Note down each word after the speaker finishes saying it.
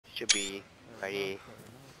should be ready.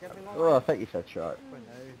 Oh, I think you said shot.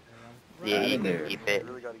 Yeah, you can keep it.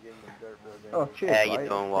 Oh, cheers, How you mate.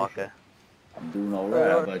 doing, Walker? I'm doing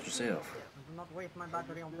alright. How about yourself?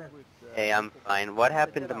 Hey, I'm fine. What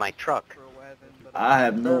happened to my truck? I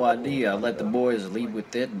have no idea. I let the boys leave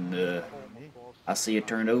with it, and I see it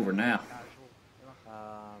turned over now.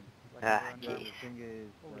 Ah, jeez.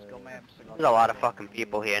 There's a lot of fucking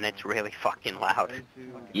people here, and it's really fucking loud.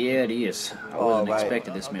 Yeah, it is. I wasn't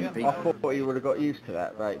expecting this many I people. thought you would have got used to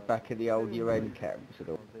that, right? Back in the old UN camps and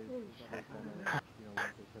all.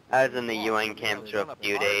 I was in the UN camps for a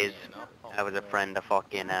few days. I was a friend of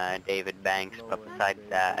fucking David Banks, but besides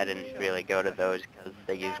that, I didn't really go to those because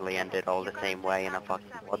they usually ended all the same way in a fucking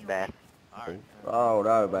bloodbath. Oh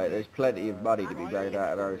no, mate, there's plenty of money to be made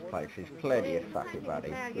out of those places. Plenty of fucking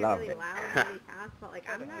money. Love it.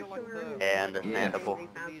 Yeah, understandable.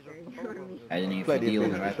 I didn't even deal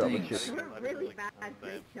with the right things.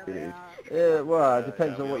 Yeah, well, it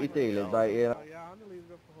depends on what you're dealing, mate, you know.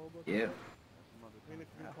 Yeah.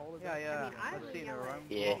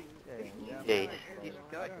 Yeah. Jeez.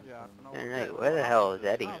 Alright, where the hell is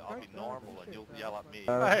Eddie? He's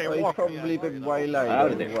probably been waylaid Out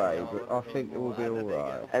on of the there. way, but I think it will be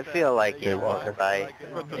alright. I feel like he walked by,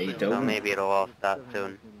 Hey, you so doing? maybe it'll all stop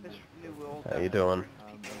soon. How you doing?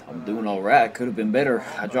 I'm doing alright. Could have been better.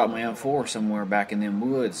 I dropped my M4 somewhere back in them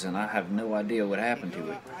woods, and I have no idea what happened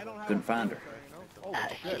to it. Couldn't find her.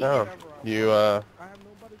 No.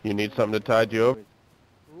 You need something to tide you over?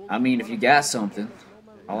 I mean, if you got something,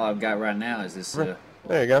 all I've got right now is this, There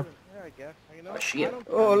you go. oh, shit.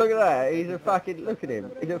 Oh, look at that. He's a fucking, look at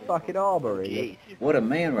him. He's a fucking armorer. Jeez. What a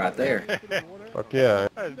man right there. Fuck yeah.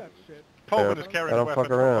 Tobin Yeah, is carrying I a don't weapon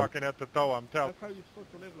fuck around. fucking at the toe, I'm telling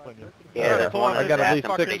Yeah, there's one I in got the at least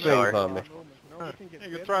back, I'm 6 pretty things sure. on me. you.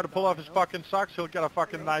 You try to pull off his fucking socks, he'll get a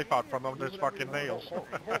fucking knife out from under his fucking nails.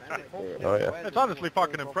 Oh yeah. It's honestly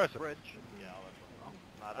fucking impressive.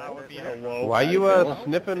 Why you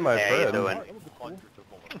sniffing my How you friend? doing?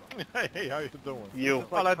 Hey, how you doing?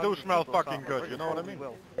 Well, I do smell fucking good, you know what I mean?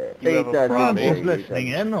 He have a does. problem. He Just does. listening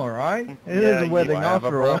in, all right? It is a wedding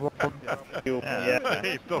after all.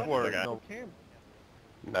 Hey, don't worry. No.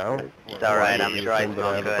 No. It's alright, I'm sure I Seems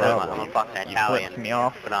smell have a good. problem. I'm a fucking Italian. me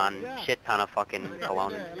off. Put on shit ton of fucking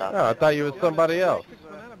cologne and stuff. Oh, I thought you was somebody else.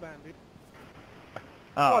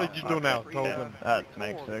 Oh, What did you do now, Tobin? That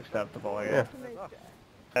makes it acceptable, I Yeah.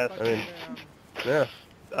 guess. I mean, yeah.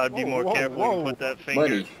 I'd be more Whoa, careful whoa. and put that finger.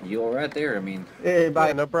 Buddy, you alright there? I mean, Yeah, Yeah,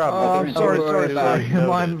 mate. no problem. Oh, I'm sorry, Don't worry sorry.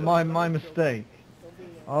 about it. My mistake.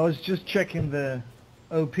 I was just checking the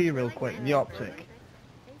OP real quick, the optic.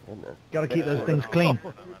 Gotta keep those things clean.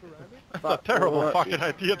 That's a terrible fucking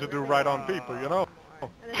idea to do right on people, you know?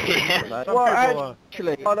 Yeah. Some Well, people,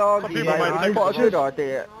 actually, I'd argue, people mate, might it's quite a good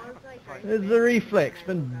idea. There's the reflex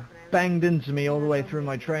been banged into me all the way through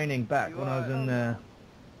my training back when I was in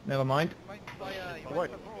never mind. wait.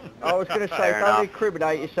 I was going to say, Fair don't enough.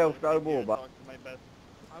 incriminate yourself no more, but...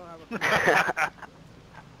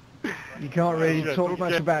 You can't really Yeah, talk don't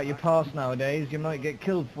much get- about your past nowadays. You might get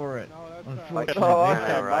killed for it. Unfortunately. Oh, Yeah,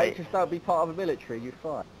 okay, right. mate, just don't be part of the military, you're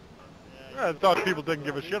fine. I thought people didn't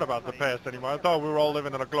give a shit about the past anymore. I thought we were all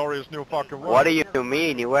living in a glorious new fucking world. What do you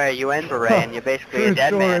mean? You wear a UN beret and you're basically a True dead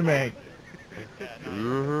story, man. mate.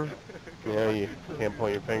 Mm-hmm. Yeah, you can't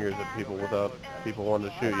point your fingers at people without people wanting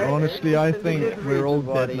to shoot you. Honestly, I think we're all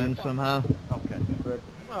dead men somehow.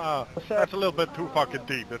 That's a little bit too fucking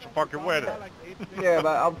deep. It's a fucking wedding. Yeah, mate,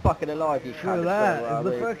 I'm fucking alive, you True cunt, that. so, I It's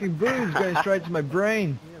the mean- fucking booze going straight to my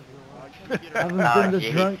brain. I haven't Ah, been this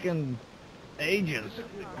gee. drunk in ages.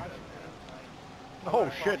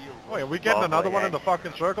 Oh shit. Wait, are we getting Oh, another one yeah. in the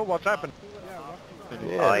fucking circle? What's happening?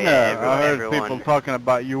 Oh yeah, I heard everyone. people talking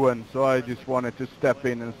about UN, so I just wanted to step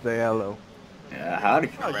in and say hello. howdy.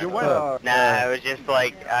 Oh, you went. Nah, I was just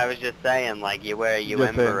like, I was just saying, like, you wear a UN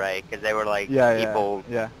Just saying. beret, because they were like, Yeah, people,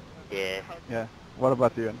 yeah. yeah, What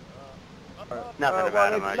about the UN? nothing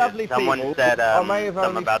about them. it's lovely Someone people. said I may have something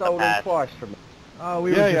only about the stolen past. twice from them. Oh,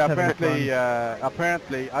 we were Yeah, just having fun.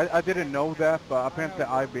 apparently, I didn't know that, but apparently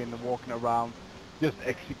I've been walking around just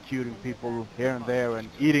executing people here and there and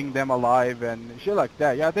eating them alive and shit like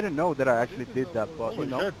that. Yeah, I didn't know that I actually did that, but you Holy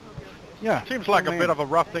know. shit. Yeah. Seems like I a mean, bit of a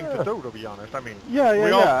rough thing to do, to be honest. I mean, Yeah,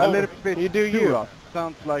 we all a poke- little bit You do too you. rough.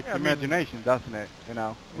 Sounds like Yeah, I mean- imagination, doesn't it? You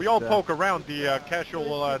know. we It's, all poke around the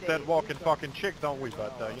casual dead walking fucking chick, don't we?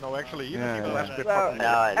 But, you know, actually, even Yeah, people, yeah. that's a bit Well, fucking... No,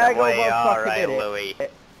 Hang the on way, one all fucking right, minute. Louis.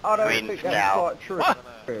 I don't Queen think that's Scout. quite true.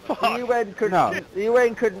 The UN couldn't. The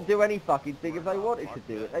UN couldn't do any fucking thing if they wanted to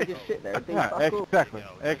do it. They just sit there and do Yeah, fuck all.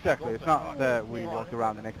 exactly. It's not that we walk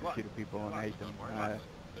around and execute people and hate them.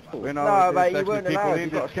 You know, No, there's mate, you actually weren't people allowed. in You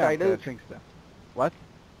got this to stay camp that neutral. thinks that. What?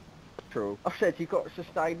 neutral. I said you got to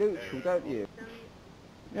stay neutral, don't you?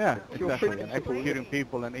 Yeah, Your exactly. And principle. executing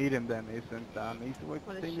people and eating them isn't an easy way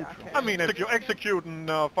to stay neutral. I mean, if you execute and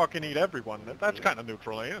fucking eat everyone, that's kind of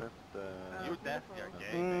neutral, ain't it?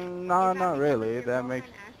 No, not really. That makes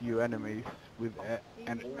you enemies with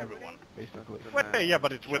everyone, basically. Well, yeah,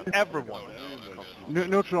 but it's with everyone.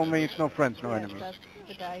 Neutral means no friends, no enemies.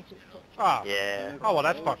 Ah. Yeah. Oh, well,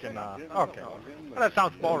 that's fucking, okay. Well, that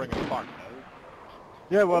sounds boring as fuck.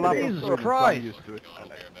 Yeah, well, I'm Jesus sort of Christ. used to it.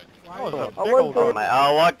 Oh, it's a big I old wonder-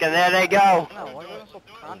 Oh, look, and there they go.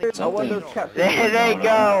 I wonder if Captain... There they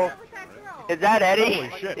go. Is that Eddie?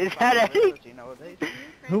 Holy shit. Is that Eddie?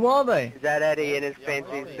 Who are they? Is that Eddie in his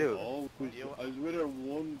fancy suit? I was with her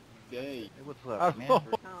one day. What's up, man?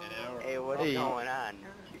 Hey, what's going on?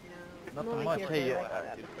 Nothing much. Hey,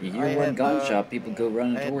 You hear one gunshot, people go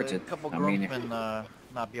running towards it. couple I mean, groomsmen,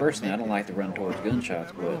 not be able personally, I to don't like to run towards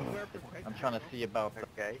gunshots, but I'm trying to see about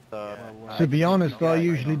the... To be honest, I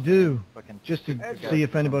usually do, just to see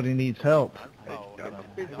if anybody needs help.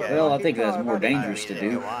 well, I think that's more dangerous to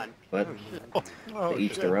do. But to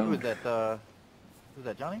each their own. Who's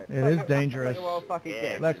that, Johnny? It is dangerous.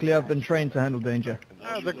 Luckily, I've been trained to handle danger.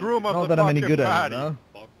 The groom of Not the that I'm any fucking good at party. it,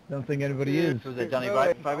 though. Don't think anybody is. Who's that, Johnny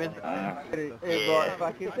Fabian? Hard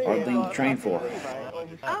thing to train for.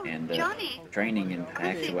 And training in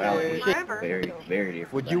actuality is very, very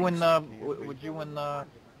different. Would you and, fuck,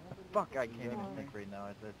 I can't even think right now.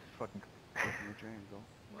 It's fucking...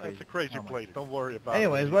 That's a crazy place, don't worry about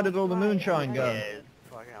Anyways, where did all the moonshine go?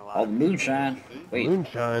 All the moonshine. Wait,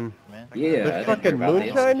 Moonshine. yeah, I There's didn't hear fucking about this.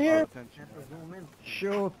 moonshine here?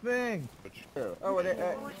 Sure thing. Oh, well,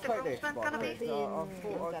 take this one. I thought I'd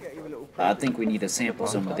get you a little... I think we need to sample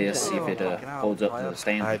some of this, see if it holds up to the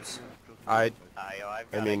standards. I I've I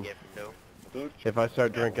got a mean- gift too. if I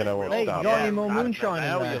start drinking, I won't Hey, stop. got any more moonshine in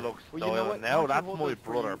Now you there? look stolen. Now that's my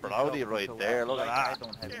brother, Brody, right there. Look at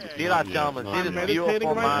that. See that, gentlemen? See this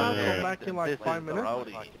beautiful man here? back in like This 5 is minutes.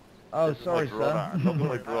 Brody. Oh, My sorry, brother. sir. Look at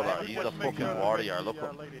my brother. He's a fucking warrior. Look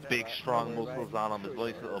at big, strong muscles on him. His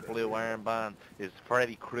nice little blue armband. His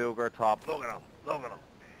Freddy Krueger top. Look at him. Look at him.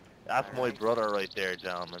 That's my brother right there,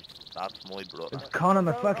 gentlemen. That's my brother. It's Conor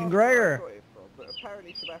the fucking Gregor. But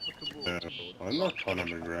apparently South Africa will... I'm not Conor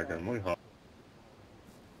McGregor, my heart.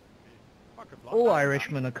 All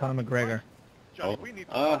Irishmen are Conor McGregor. Oh.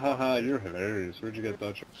 Ah ha ha, you're hilarious. Where'd you get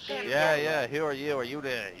that? Yeah. Who are you? Are you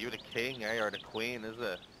the king, eh, or the queen? Is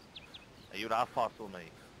it? Are you that fossil, mate?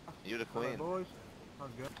 Are you the queen? Hey, how's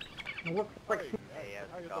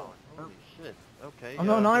it going? Holy shit. Okay. I'm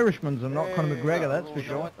not an Irishman, so I'm not Conor McGregor, that's for You know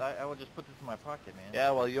sure. what? I will just put this in my pocket, man. Yeah,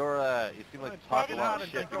 well, you seem like you talk a lot of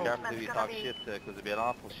shit. Be careful who you talk shit to, because it'd be an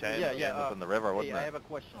awful shame if you end up in the river, wouldn't I it? have a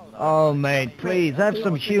question. Oh, mate, please, have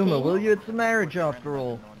some humour, will you? It's a marriage, after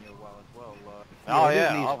all. Oh,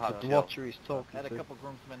 yeah, I'll have to. Watch who he's talking to. I had a couple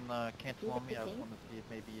groomsmen cancel on me. I was wanting to see if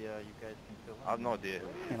maybe you guys can fill in. I've no idea.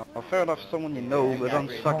 Fair enough, someone you know, but I'm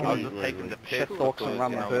I was just taking the piss because, you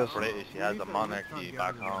know, British, he has a monarchy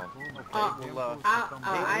back home.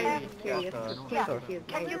 I am curious.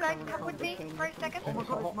 Can you guys come with me for a second?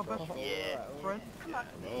 Yeah.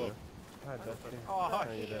 Oh,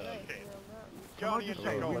 shit. Johnny, you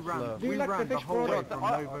take over. We ran the whole way from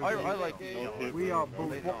I like We are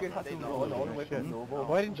both walking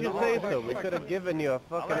Why didn't you say so? We could have given you a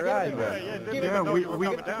fucking ride, man. Yeah,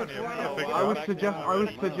 I was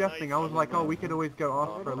suggesting, I was like, oh, we could always go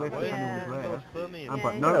ask for a lift if anyone was there.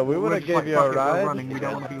 But no, Yeah, we would have gave you a ride. Running, we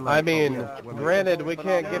don't want to be late. I mean, granted, we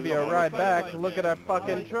can't give you a ride back. Look at our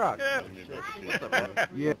fucking truck.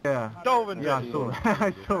 Yeah. Dovin Yeah, I did. saw that.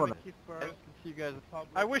 I saw that.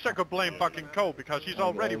 I wish I could blame fucking Cole because he's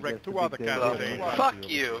already wrecked 2 other candidates. Fuck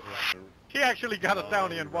you. He actually got us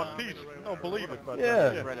down here in one piece. Don't believe it, but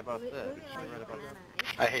Yeah. Right about that.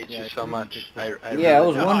 I hate you so much. Yeah, I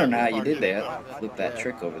was wondering how you did that. Flip that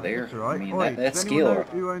trick over there. That's all right. I mean, Oi, that's does anyone know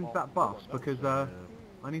skill. who owns that bus? Because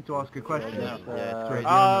I need to ask a question. I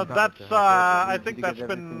think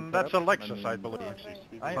that's Alexis, I believe.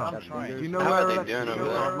 I'm trying. Do you know How where are they Alexis doing is? over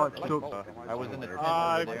there? I'd like to talk. I was in the tent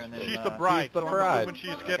over there and then, She's the bride. She's the bride. When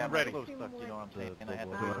she's getting ready. Close stuff, you know what I'm saying? And I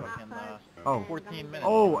had to fucking, Oh. 14 minutes.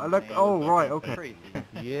 Oh, right, okay. Crazy.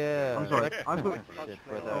 Yeah. I'm sorry. I thought... Shit,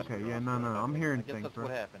 but, Okay, yeah, no, I'm hearing I guess things, that's what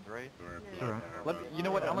right? happened, right? It's alright. You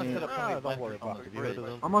know what? I'm gonna set up plenty of lanterns on the bridge.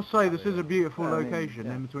 I must say, this is a beautiful location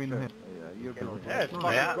in between the hills. Yeah, it's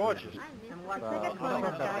fucking gorgeous.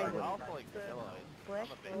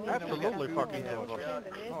 Absolutely fucking gorgeous.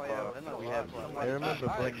 I remember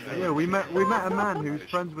Blake. Yeah, we met a man who's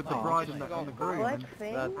friends with the bride and the groom,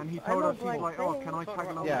 and he told us, he's like, oh, can I tag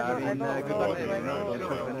along? Yeah, I mean, good luck to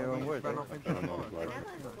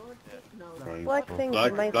you. Black things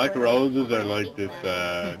might Black work. Roses are like this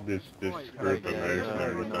group of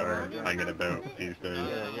mercenaries that are hanging about these days.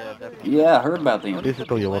 Yeah, I heard about them.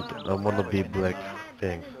 Basically, I want to be black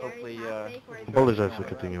things. Hopefully, Apologize for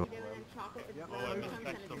continuing.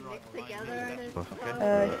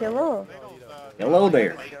 Hello. Hello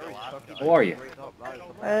there. How are you?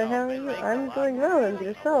 How are you? I'm doing well, and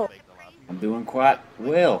yourself? I'm doing quite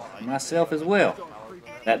well. Myself as well.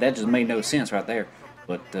 That just made no sense right there.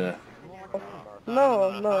 But,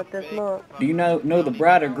 No, it does not. do you know the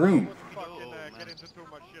bride or groom?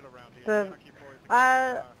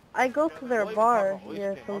 I go to their bar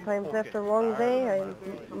here sometimes after a long day.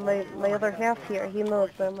 My other half here, he knows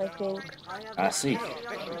them, I think. I see.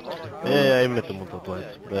 Yeah, I met him once or twice.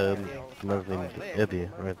 His name is Eddie,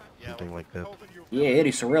 right? Something like that. Yeah,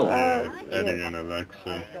 Eddie Sorrela. Eddie and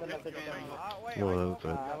Alexa. No, that's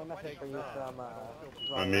right.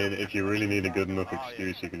 I mean, if you really need a good enough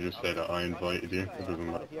excuse, you can just say that I invited you. It doesn't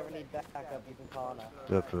matter.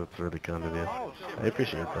 That's really kind of you. I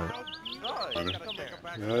appreciate that.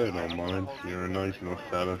 Yeah, I don't mind. You're a nice enough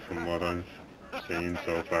fella from what I've seen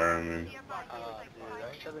so far. I mean,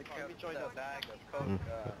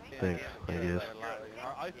 Thanks, I guess.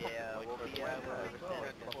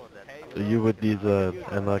 Are you with these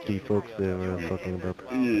unlucky folks they were talking about?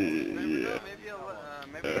 yeah.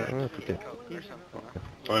 That's okay.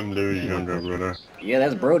 I'm Lou's younger brother. Yeah,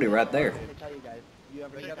 that's Brody right there.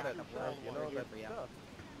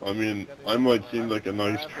 I mean, I might seem like a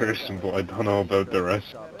nice person, but I don't know about the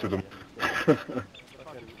rest of them.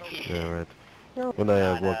 Yeah, right. When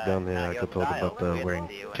I walked down here, I got told about wearing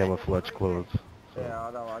camouflage clothes. So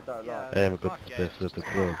I haven't got the best set of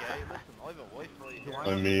clothes.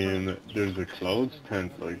 I mean, there's a clothes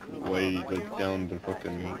tent, like, way, like, down the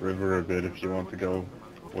fucking river a bit if you want to go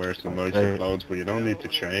wear some nicer clothes, but you don't need to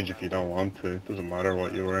change if you don't want to. It doesn't matter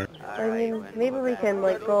what you wear. I mean, maybe we can,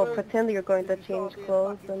 like, go pretend you're going to change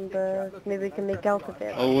clothes, and, maybe we can make out a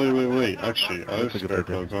bit. Oh, wait. Actually, I have spare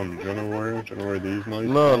clothes on. Do you want to wear these nice?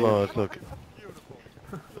 No, it's okay.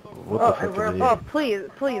 What the fuck are they? Oh, please,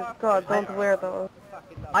 God, don't wear those.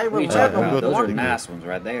 What are you talking about? Those are nice ones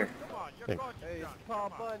right there. Thanks.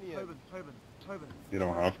 You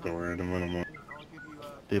don't have to wear them anymore.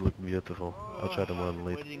 They look beautiful. I'll try them on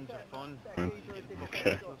later.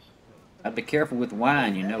 Okay. I'd be careful with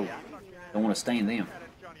wine, you know. Don't want to stain them.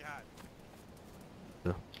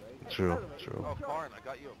 Yeah, true. Oh, Corin, I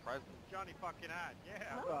got you a present. Johnny fucking had,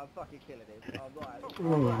 yeah. I'm fucking killing it.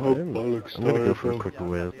 I'm gonna go for a quick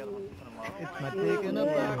whiz. It's my dick in a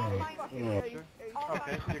bag.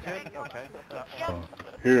 Okay, you're good? Okay.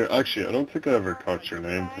 Here, actually, I don't think I ever caught your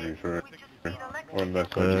name, to be fair. Unless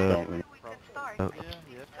I just don't remember.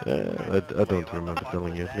 I don't remember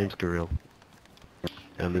telling you. Name's Kirill.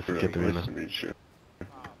 And this is Katerina. Nice to meet you.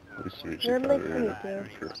 Nice to meet you, Yeah, nice to Katerina.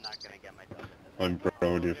 meet you. I'm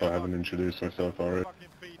Brody, if I haven't introduced myself already.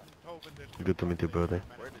 Good to meet you, brother.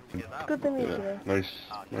 Good to meet you. Nice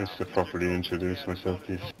to properly introduce myself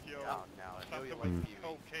to you.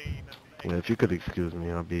 Yeah, if you could excuse me,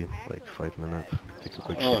 I'll be like 5 minutes. Take a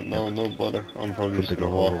quick Oh, shit. no bother. I'm probably just gonna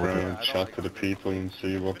walk around and chat to the people and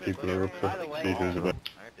see what people are up to. See who's about.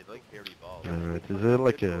 Alright, is there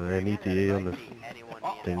like an ETA on this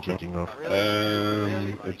thing kicking off?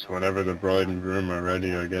 It's whenever the bride and groom are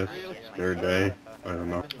ready, I guess. It's their day. I don't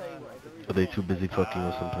know. Are they too busy fucking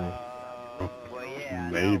or something?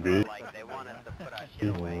 Maybe.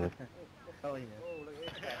 Yeah.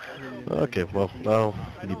 Okay, well, I'll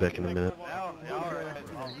be back in a minute.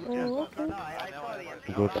 Oh, okay.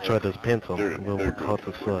 I'm going to try those pants on. I'm going to look hot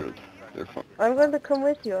as fuck. I'm going to come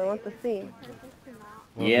with you. I want to see.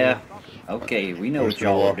 Yeah. Okay, we know I'm what just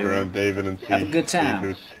gonna y'all are walk doing. around David and see, Have a good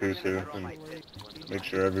time. see who's who and make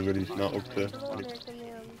sure everybody's not up to.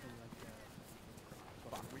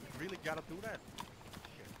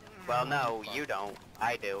 Well, no, you don't.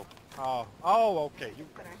 I do. Oh, okay, you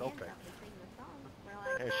guys, okay.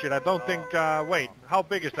 Hey, shit, I don't think, wait, how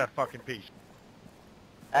big is that fucking piece?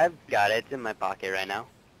 I've got it. It's in my pocket right now.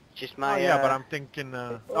 Just my, yeah, but I'm thinking,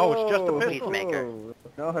 oh, it's just a pistol. Peacemaker.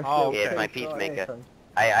 Oh, Yeah, it's okay. my peacemaker.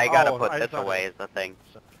 I gotta put I this thought away is the thing.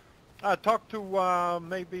 Talk to,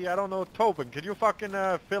 maybe, I don't know, Tobin. Could you fucking,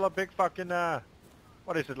 fill a big fucking,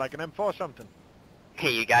 what is it, like an M4 or something?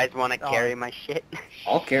 Hey, you guys want to carry my shit?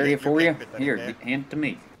 I'll carry it for you. Here, hand it to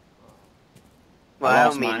me. Well, I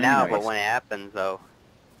lost don't mean mine now, anyways. but when it happens, though.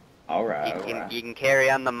 Alright, You can carry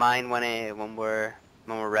on the mine when we're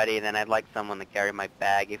ready. Then I'd like someone to carry my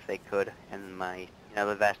bag if they could, and my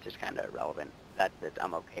the vest is kind of irrelevant. That's it.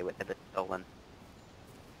 I'm okay with it. It's stolen.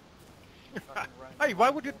 Hey, why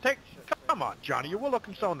would you take... Come on, Johnny, you were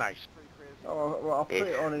looking so nice. Oh, well, I'll put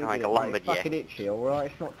it on in a like bit, a mate. It's lumberjack. fucking itchy,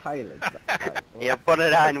 alright? It's not tailored. Mate. Yeah, put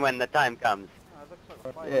it on when the time comes.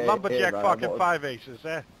 Yeah, Lumberjack mate, fucking what- 5 aces,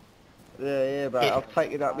 eh? Yeah, mate, I'll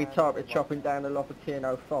take it up me top and chopping down the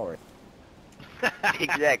Lopatino forest.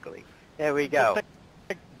 Exactly. There we go.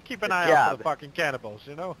 Keep an Good eye out for job. the fucking cannibals,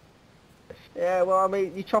 you know? Yeah, well, I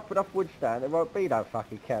mean, you chop it off wood stand, there won't be no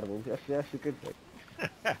fucking cannibals. That's a good thing.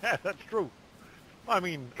 That's true. I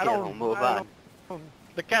mean, I Yeah, don't... we'll move I on. don't-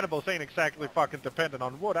 the cannibals ain't exactly fucking dependent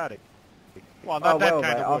on wood, are they? Well, Oh, not that well,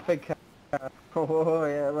 kind mate, of I wood. think... oh,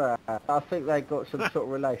 yeah, right. I think they got some sort of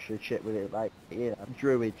relationship with it, mate. You know,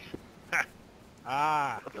 druids.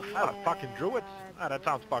 Ah, fucking druids? Ah, that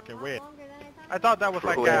sounds fucking weird. I thought that was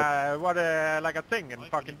like Druid. like a thing in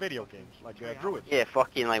fucking video games, like druids. Yeah,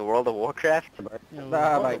 fucking like World of Warcraft.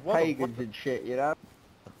 Nah, mate, pagans and shit, you know?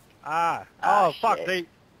 Ah, Ah, oh fuck, shit.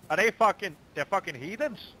 they're fucking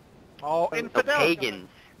heathens? Oh, No, infidels. pagans.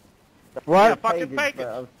 Yeah, What? fucking mate,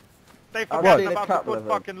 pagans. They I've forgot seen a about the couple good of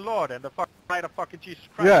them. fucking Lord and the fucking light of fucking Jesus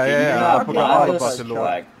Christ. Yeah, yeah, yeah. I fucking forgot all eyes, about the Lord.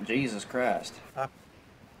 Like, Jesus Christ.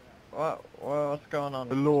 What's going on?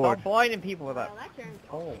 The Lord. Stop blinding people with that.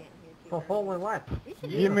 Oh. Holy what?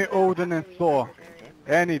 Give me Odin and Thor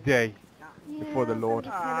any day before the Lord.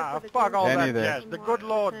 Ah, fuck all Any that day. jazz. The good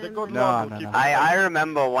Lord No, will no, keep no. us I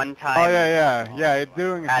remember one time. Oh yeah, yeah, yeah. You're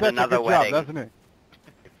doing At such a another good wedding. job, doesn't it?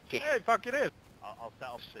 Hey, fuck it is.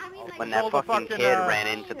 When that all the fucking fucking, kid ran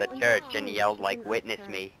into the church and yelled like, "Witness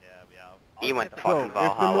me." He went to So, fucking if the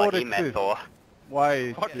Valhalla. Lord He met exists- Thor. Why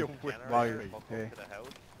is Fuck it? you, Why? witness me. Hey.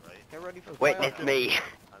 Witness me.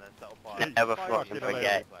 Never Fuck fucking you,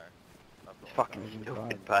 forget. It's fucking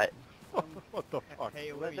stupid, but What the fuck?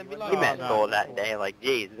 he met Thor that day. Like,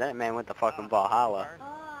 geez, that man went to fucking Valhalla.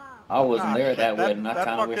 I wasn't there at that that- wedding. I that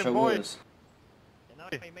kind of wish I fucking boy- was.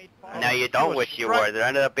 Now you don't was wish you struck- were. There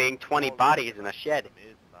ended up being 20 bodies in a shed.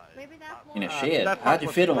 In a shed. That How'd fuck you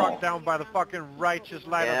was fit them struck all? down by the fucking righteous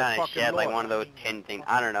light Yeah, of in the a fucking shed, Lord. like one of those tin things.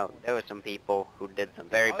 I don't know. There were some people who did some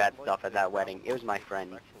very bad stuff at that wedding. It was my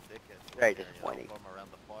friend. Very disappointing.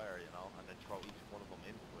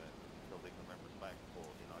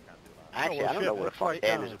 Actually, I don't know where the fuck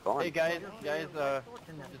Dan is going. Hey guys, just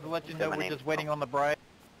to let you know, my we're name. just waiting on the bride.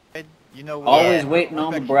 You know, Always Yeah. waiting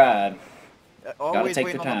on the bride. always take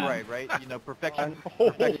waiting your on the time. bride, right? You know, perfection.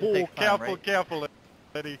 Oh, perfection takes time, careful, right? careful,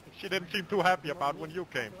 Eddie. She didn't seem too happy about when you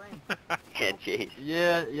came. Yeah, jeez.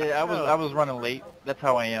 Yeah, I was running late. That's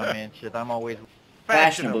how I am, man. Shit, I'm always.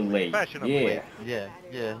 Fashionably late. Fashionably. Yeah.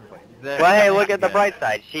 Yeah. Well, hey, look at the bright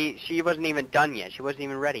side. She wasn't even done yet. She wasn't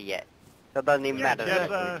even ready yet. So it doesn't even Yeah, matter.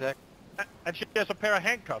 yes, and she has a pair of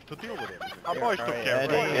handcuffs to deal with it. Our boys took care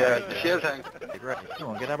of Eddie, her. she has Come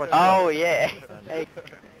on, get out of Oh, yeah. Hey,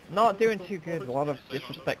 not doing too good. A lot of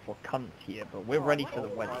disrespectful cunts here, but we're ready for the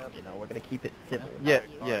wedding. You know, we're gonna keep it civil. Yeah.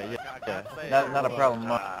 Not a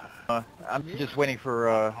problem. I'm just waiting for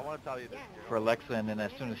Alexa, and then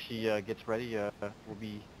as soon as she gets ready, we'll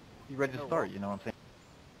be ready to start. You know what I'm saying?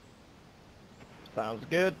 Sounds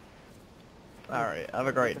good. All right. Have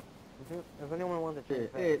a great. If anyone wants to...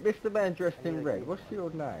 Hey, Mr. Man dressed in red, what's your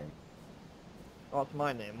name? What's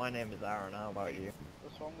my name? My name is Aaron. How about you?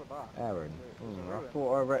 Aaron. I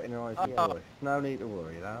thought I recognised your voice. No need to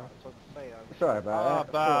worry, though. Sorry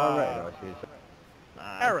about that. I thought I recognised you.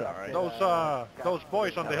 Nah, Aaron, it's all right. those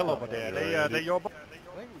boys on the hill over there, they your boys?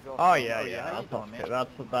 Oh yeah, that's not good.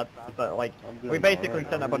 That's like we basically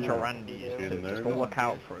sent a bunch of randies to just go look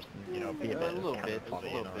out for us and be a bit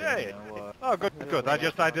funny, you know. Yeah. Oh, good. I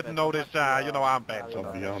didn't notice, armbands.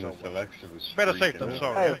 I'll be honest, Alexa was Better safe than freaking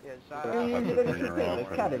sorry. out. I had to bring her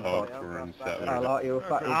off and talk to her and settle I her. like your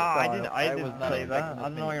fucking I style. didn't say that. I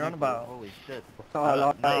don't know what you're on about. Holy shit. I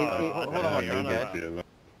like hold on, I you're on knew about. you'd be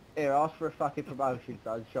Here, ask for a fucking promotion,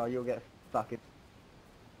 son, so you'll get fucking...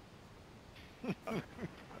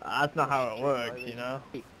 That's not how it works, you know.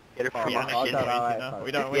 Get her We promotion. anarchists, you know.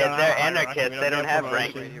 We don't. We Yeah, don't they're have anarchists, they don't have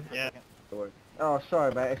rank. Yeah. Oh,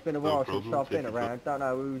 sorry, mate. It's been a No while problem, since I've been take it around. Don't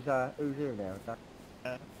know who's who now.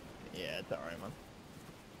 Yeah, it's alright, man.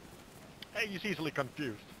 Hey, he's easily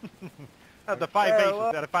confused. The five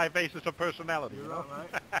aces, they're the five aces of personality, you know?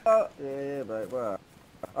 Oh, yeah, mate. Well,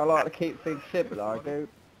 I like to keep things simple, I do.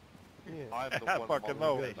 I fucking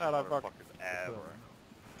know. I fucking...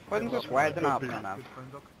 When's this wedding happening now?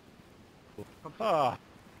 Ah,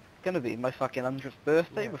 It's gonna be my fucking 100th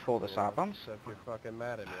birthday before this happens.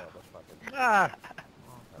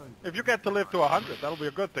 if you get to live to 100, that'll be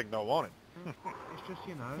a good thing, though, won't it?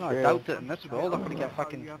 No, I doubt it in this world. I'm gonna get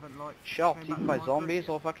fucking shot, eaten by zombies,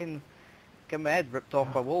 or fucking get my head ripped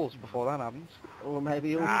off by wolves before that happens. Or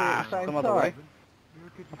maybe all three at the same Some other way.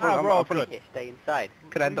 time. We're all Yeah, stay inside.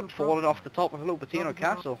 Could end up falling off the top of Lupatino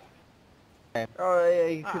Castle. Oh, yeah,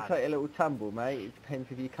 you could take a little tumble, mate. It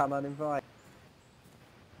depends if you come uninvited.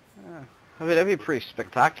 Yeah. I mean, that'd be a pretty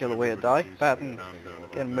spectacular way to die. Better than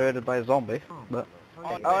getting murdered by a zombie. But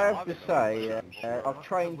I have to say, I've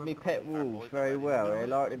trained my pet wolves very well. They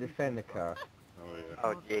like to defend the car.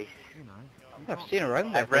 Oh, jeez. I've seen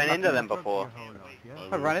around there. I've ran into them before.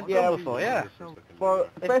 I've run into them before, yeah. Well,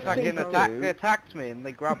 They best fucking thing to do... they attacked me and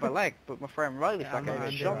they grabbed my leg, but my friend Riley fucking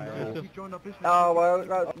got shot. Oh,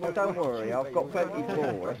 well, don't worry. I've got plenty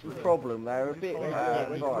more. That's the problem. They're a bit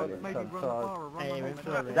violent sometimes.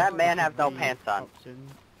 Does that man have no pants on?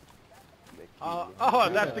 Oh,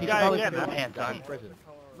 that's the guy again. Pants on.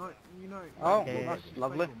 Oh, that's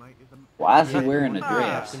lovely. Why is he wearing a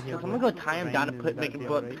dress? I'm gonna go tie him down and make him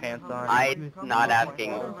put pants on. I'm not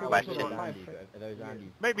asking questions.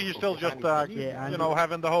 Maybe he's still just, you know,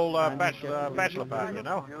 having the whole bachelor party, you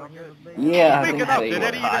know? Yeah, I Speaking think of, did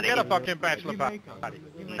Eddie even party. get a fucking bachelor party?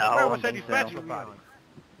 No. Where was Eddie's bachelor party?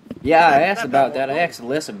 Yeah, I asked about that. I asked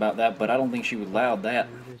Les about that, but I don't think she would allow that.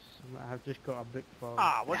 I've just got a big phone.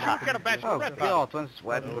 Ah, well, she'll get a bachelor party. God, when's this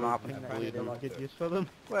wedding gonna happen? For them?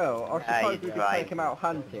 Well, I suppose we could take them out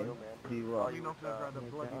hunting. If you want.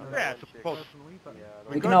 Yeah, I suppose.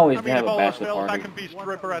 We can always I mean, have if a all bachelor else, I party. can be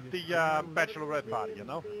stripper at the bachelorette party, you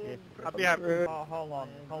know? I'd be happy. Oh, hold on.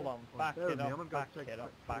 Back it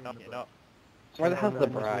up. Where the hell's the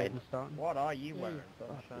bride? What are you wearing?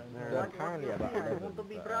 Apparently about 11.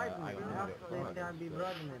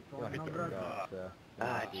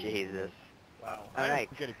 Ah, Jesus. Wow. Alright.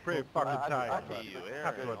 I'm getting pretty fucking tired.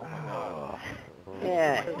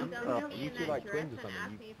 Yeah. You two like twins or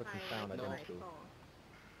something? You fucking sound identical.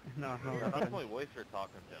 No. That's my wife you're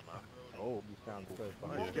talking to, man. Oh, you sound so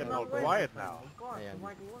funny. It's getting all quiet now.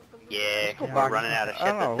 Yeah, go we're back. running out of I shit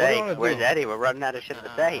don't know, to what do you say. wanna Where's do? Eddie? We're running out of shit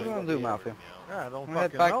to say. What do you want to do, Matthew? Yeah, I don't Head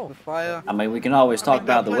fucking back know. to the fire. I mean, we can always talk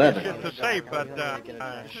about the Plenty of weather. shit to say,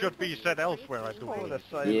 but should be said elsewhere, I do believe.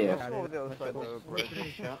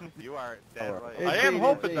 Yeah. You are dead right. I am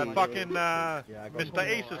hoping that fucking Mr.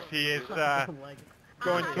 Aces, he is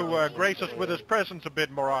going to grace us with his presence a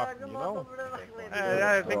bit more often, you know?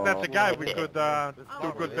 I think that's a guy we could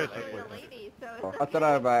do good business with. I don't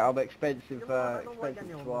know, mate. I'm expensive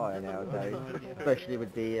flyer nowadays, especially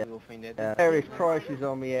with the various prices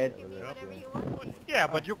on my head. Yeah,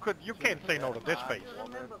 but you can't say no to this face.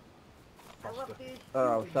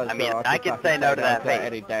 Oh, so I mean, sorry, I can say no to that face.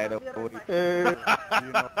 Any day. Do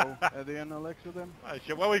you know Eddie and Alexa then?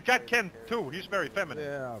 Well, we've got Ken too. He's very feminine.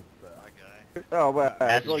 Yeah. Oh, well,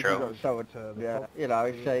 That's as long as true. you've got someone to, yeah, you know,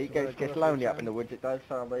 it gets lonely up in the woods, it does,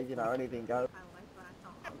 so, I mean, you know, anything goes.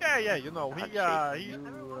 Yeah, you know, he's,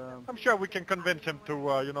 I'm sure we can convince him to,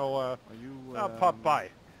 you know, pop by.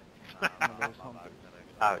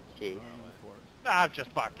 Oh, jeez. Nah, I'm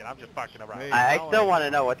just fucking around. I still want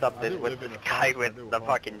to know what's up with this guy with the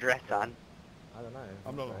fucking dress on. I don't know.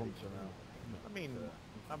 I'm not 100% now. I mean,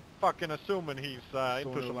 I'm fucking assuming he's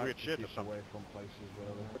into some weird shit or something.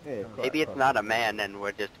 Yeah, Maybe it's not a man and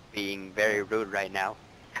we're just being very rude right now.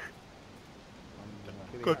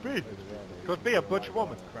 Could be. Could be a butch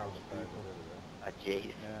woman. Oh,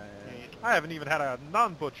 jeez. I haven't even had a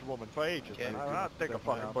non-butch woman for ages. I'll take a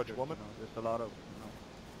fucking butch woman. There's a lot of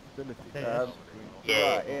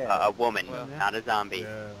Yeah, Right, yeah. a woman, not a zombie.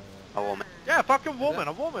 A woman. Yeah, fucking woman,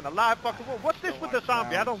 a live fucking woman. What's this with the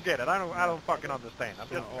zombie? I don't get it. I don't fucking understand. I'm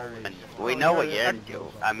just. And we know what you're into.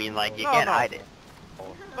 I mean, like, you can't hide it.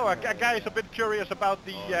 No, a guy's a bit curious about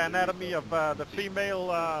the anatomy of the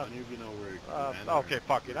female. Okay,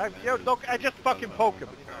 fuck it. Look, I just fucking poke him.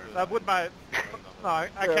 With my. No, I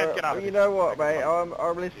can't get out of You it. know what, mate?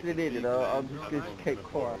 I'm listening in, and I'm just going to keep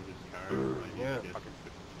quiet. Yeah.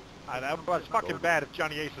 Well, it's fucking bad if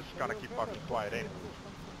Johnny Ace is gonna keep fucking quiet, ain't it?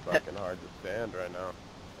 Fucking hard to stand right now.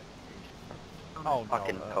 Oh,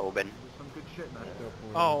 Fucking Tobin.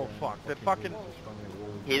 Oh, fuck. That fucking...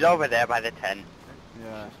 He's over there by the tent.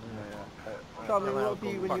 Yeah. Tommy, what do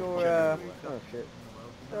you when you're, oh shit.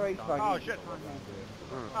 Sorry, Oh, shit.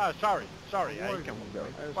 Sorry. I can...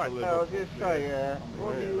 I was going to say,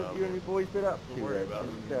 what have you and your boys been up to?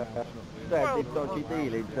 Just dodgy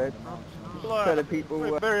dealings, then. Telling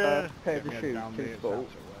people pair of shoes, too small.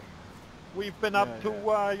 We've been up to,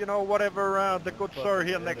 you know, whatever the good sir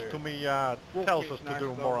here next to me tells us to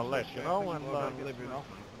do, more or less, you know, and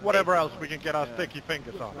whatever else we can get our sticky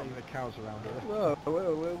fingers on. The cows around here. No,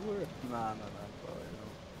 we're...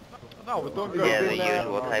 No, we're doing good. Yeah, the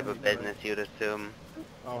usual type of business you'd assume.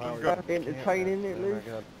 Oh, good. Entertaining it, Luke?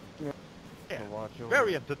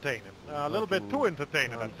 Very entertaining. A little bit too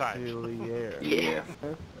entertaining at times. Yeah.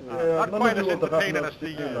 Not quite as entertaining as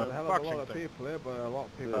the boxing thing.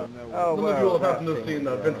 Oh, None of you have happened to have seen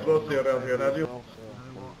Vince Rossi around here, have you?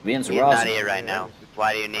 Vince He's not Rossi. here right now.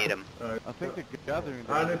 Why do you need him? I think the gathering...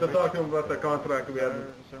 I need to talk to him about the contract we had.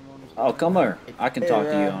 Oh, come here. I can talk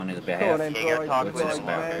to you on his behalf. You gotta talk What's with this him.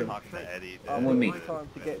 about? I'm with me. Time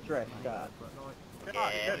to get dressed, Dad.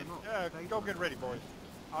 Yeah, go get ready, boys.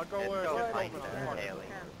 I'll go Let's go get find over there. Haley.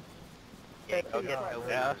 Yeah, go get over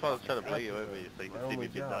Yeah, that's why I was trying to play you with me, so you can see me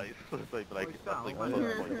be nice. It's like, that's like plus point.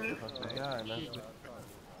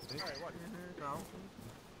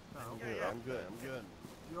 I'm good.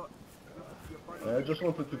 I just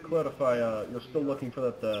wanted to clarify, you're still looking for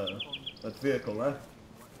that vehicle, right?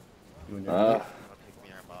 You and your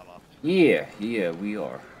Yeah, we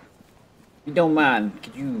are. If you don't mind,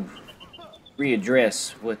 could you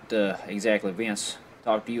readdress what exactly Vince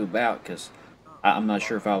talked to you about? Because I'm not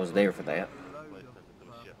sure if I was there for that.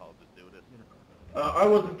 I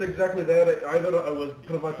wasn't exactly there either. I was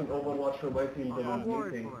providing Overwatch for my team during the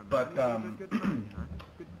meeting, but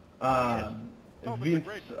Vince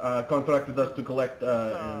contracted us to collect.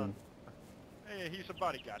 Hey, he's a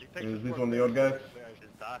bodyguard. He takes Is his this work one of your guys?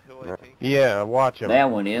 Yeah, I watch him. That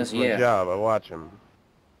one is, It's my yeah. job, I watch him.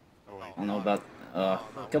 I don't know about a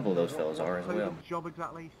couple of those fellas are as well. Job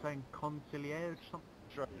exactly? Saying conciliere or something?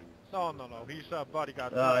 No. He's a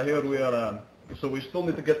bodyguard. Here we are. So we still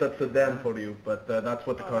need to get that sedan for you, but that's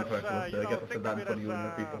what the contract was. Get the sedan for you and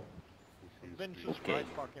your people. Okay.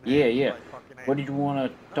 Yeah. What did you want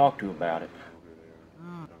to talk to about it?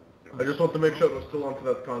 I just want to make sure we're still onto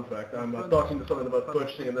that contract. I'm talking to someone about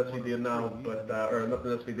purchasing an SVD now, but or not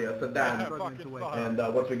an SVD, a sedan. And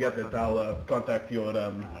once we get it, I'll contact your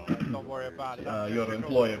Don't worry about it. your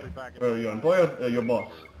employer, your boss.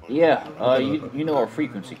 Yeah. You know our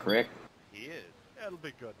frequency, correct? It'll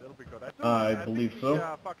be good. I believe so.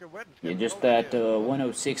 Yeah, just that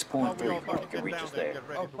 106.3. You can reach us there.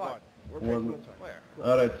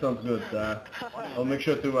 Alright, sounds good. I'll make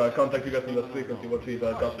sure to contact you guys on the frequency once we've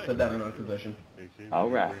got the sedan in our possession.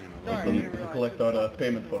 Alright. To collect our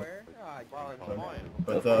payment for it.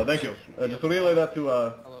 But thank you. Just relay that to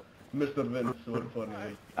Mr. Vince for me.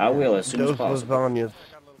 I will as soon as possible. Lasagnas.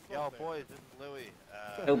 Yo, boys, this is Louis.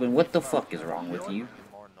 Tobin, what the fuck is wrong with you?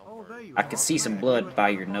 I can see some blood by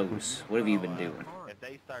your nose. What have you been doing?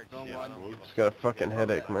 Just got a fucking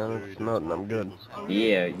headache, man. It's nothing, I'm good.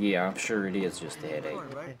 Yeah, I'm sure it is just a headache.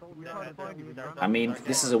 I mean,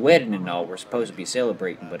 this is a wedding and all. We're supposed to be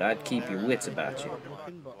celebrating, but I'd keep your wits about you.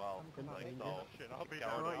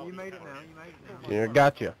 Yeah,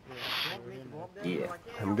 gotcha. Yeah.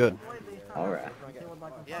 I'm good. Alright.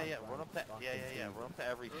 Yeah, run up to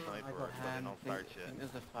every sniper so they don't start shit. There's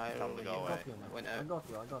a fire. Tell them to go away. I got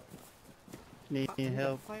you. Need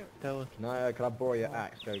help? Tell us. No, can I borrow your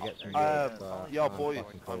axe? Go get some yo boys,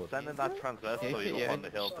 I'm sending that transvestite up on the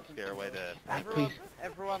hill to scare away the... Please.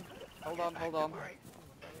 Everyone, hold on.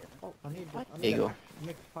 Oh, I need Here you go.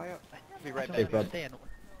 Make fire. Be right Hey, back. bud.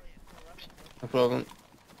 No problem.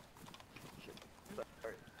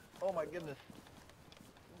 Oh my goodness.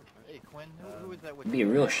 Hey Quinn, who is that with It'd be a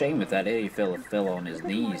real shame if that Eddie fella fell on his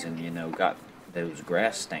knees and, got those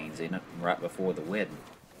grass stains in it right before the wedding.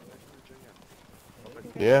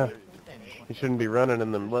 Yeah. You shouldn't be running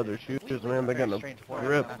in them leather shoes, man. They got no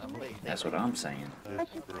grip. That's what I'm saying.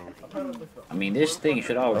 I mean, this thing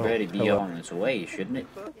should already be on its way, shouldn't it?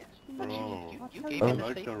 I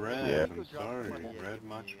like the red. Yeah. I'm sorry. Red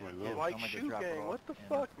match my look. White shoe gang, what the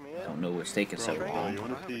fuck, man? Don't know what's taking so long. You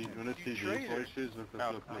wanna see these white shoes?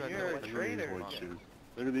 Look, You're a traitor. white shoes.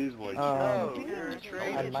 Look at these white shoes. Oh, you're a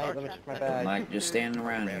traitor. my I'm bag. like just standing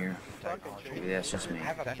around here. Maybe that's just me. Me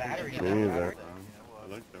either.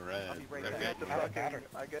 I like the red.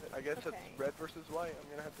 I guess it's red versus white. I'm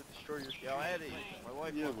gonna have to destroy your shoe. Yo, Eddie, my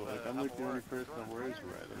wife Yeah, but like, I'm like the only person that wears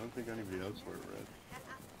red. I don't think anybody else wears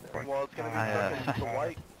red. Well, it's gonna be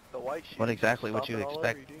the white shoes. What exactly would you Stop it all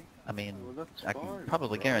expect? over, dude. I mean, Well, that's I can fine.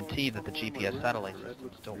 probably guarantee that the GPS satellite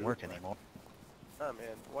systems don't work anymore. Nah, man,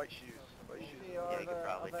 white shoes. Yeah, you could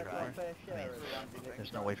probably try.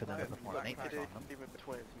 There's no way for them to perform maintenance on them. Even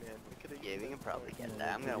twins, man. Yeah, we can probably get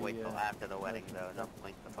that. I'm gonna wait till after the wedding, though. No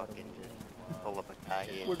point to fucking just pull up a car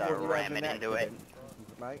here and start ramming into it.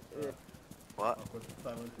 Mike, What?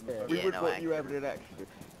 we Yeah, would no want you accident. having an accident.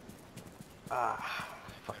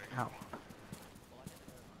 Fucking hell.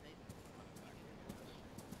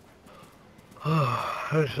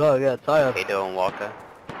 I'm sorry, I got tired. How you doing, Walker?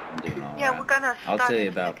 I'm doing all Yeah, right. we're gonna I'll start tell you in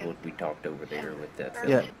a about second. what we talked over there with that fella.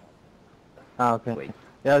 Yeah. Ah, okay. Wait.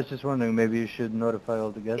 Yeah, I was just wondering, maybe you should notify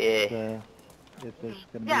all the guests. Yeah. if there's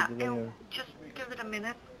gonna Yeah, be a delay or... just give it a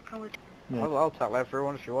minute. Yeah. I'll talk loud for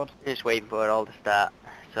everyone if you want. Just waiting for it all to start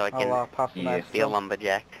so I can pass the message be a on.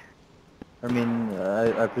 lumberjack. I mean,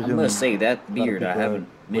 I I presume... must say, that beard, I people are haven't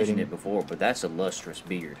mentioned waiting. it before, but that's a lustrous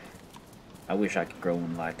beard. I wish I could grow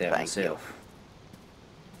one like that Thank myself.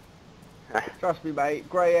 Trust me, mate,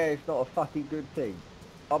 grey hair is not a fucking good thing.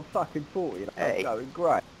 I'm fucking 40 and Hey. I'm going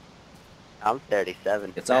grey. I'm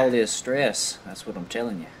 37. It's all this stress, that's what I'm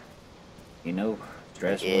telling you. You know,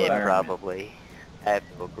 stressful Yeah, environment. probably. I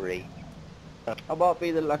have to agree. I might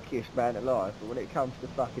be the luckiest man alive, but when it comes to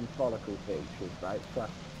fucking follicle features, mate,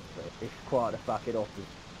 trust me, it's quite a fucking opposite.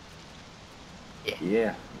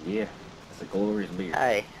 Yeah, yeah. It's a glorious beard.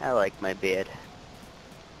 I like my beard.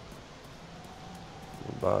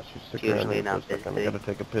 Boss, you stick Usually around here not for a second. this I gotta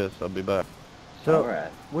take a piss. I'll be back. So,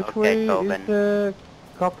 Alright. which Okay, way Tobin. is the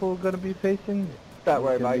couple gonna be facing? That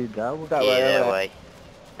way, mate. That way, Yeah, that that way.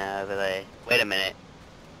 way. Over there. Wait a minute.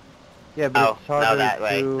 Yeah, but Oh, it's harder no, that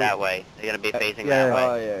way, to... that way. They're gonna be facing yeah, that way.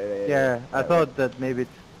 Oh, yeah. I thought that maybe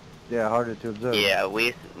it's harder to observe. Yeah,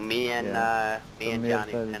 me and me Johnny and stand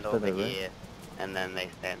Fred over instead of, right? here, and then they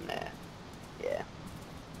stand there. Yeah.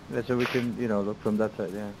 Yeah, so we can, look from that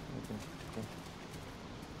side, yeah.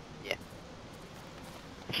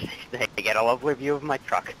 They get a lovely view of my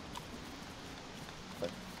truck.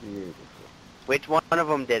 Beautiful. Which one of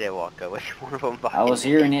them did it, Walker? Which one of them fucking I was did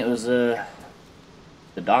hearing it was the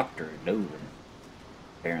doctor, Dovin.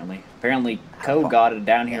 Apparently Code got it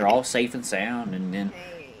down here all safe and sound, and then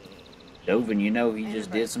Dovin, he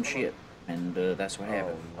just did some shit, and that's what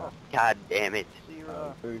happened. God damn it.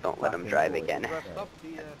 Don't let him drive again.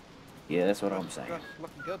 Yeah, that's what I'm saying.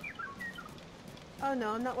 Looking good. Oh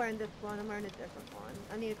no, I'm not wearing this one. I'm wearing a different one.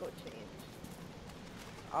 I need to go change.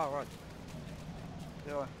 All right.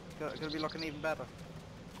 Yeah, gonna be looking even better.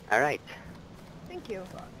 Alright. Thank you.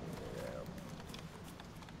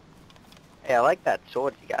 Hey, I like that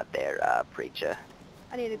sword you got there, Preacher.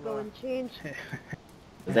 I need to go and change.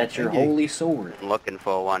 Is that your holy sword? I'm looking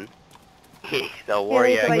for one. The Do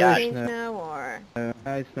warrior I got change now or?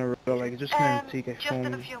 It's not real, like, just gonna take a Just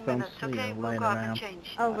in a few minutes, okay? We'll go out and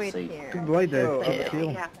change. I'll wait see. here. Right there,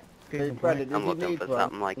 Yeah. Hey, Brandon, did I'm you looking need for one?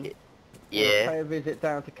 something like it. Pay Yeah. a visit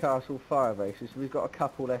down to Castle Fire Bases. We've got a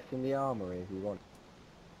couple left in the armory if you want.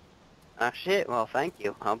 Oh shit, well thank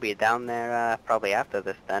you. I'll be down there probably after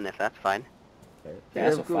this then, if that's fine.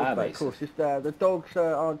 Castle of course, Fire mate, Bases. of course. Just, the dogs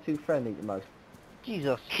aren't too friendly the most.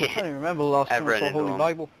 Jesus, I don't even remember the last time I saw Everett Holy and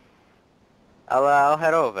Bible. I'll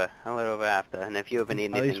head over. I'll head over after. And if you ever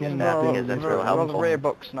need At least anything, one just more ask because that's real All the helpful. rare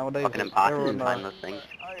books nowadays. Fucking impossible to Everyone find those things.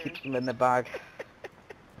 keeps them in the bag.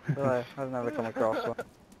 So I've never come across one.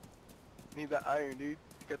 Need that iron, dude. You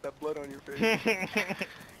got that blood on your face.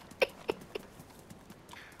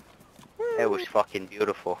 It was fucking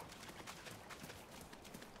beautiful.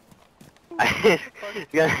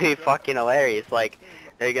 It's gonna be fucking hilarious. Like,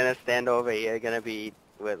 they're gonna stand over here, gonna be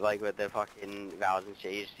with the fucking vows and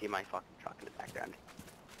shit. You just see my fucking truck in the background.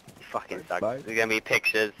 It fucking sucks. Bye. There's gonna be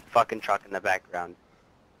pictures, fucking truck in the background.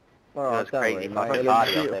 Alright, It was crazy mate. fucking It party looks out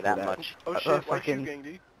there beautiful, that that. much. Oh shit, white shoe fucking- gang,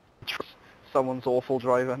 dude. Someone's awful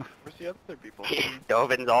driving. Where's the other people?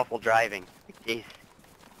 Dovin's awful driving. Jeez.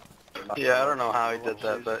 Yeah, I don't know how he did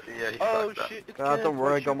that, but yeah, he fucked up. Shit, it's Don't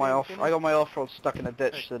worry, I got my off-road stuck in a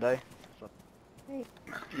ditch today.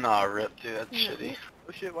 Nah, rip, dude, that's shitty.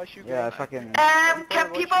 Oh shit, white shoe gang. Yeah, fucking...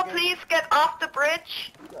 Can people please get off the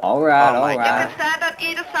bridge? Alright, Oh my You can alright. stand on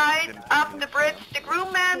either side of the bridge. The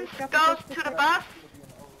groomman goes to the bus.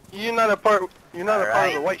 You're not a part of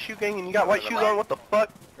the white shoe gang and you got white shoes on, what the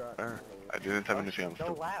fuck? I didn't have any chance.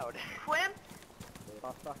 So loud.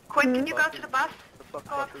 Quinn, can you go to the bus? Go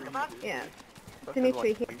up to the bus. Yeah.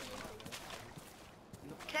 Dimitri, here.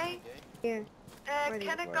 Okay. Here.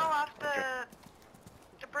 Can it go off the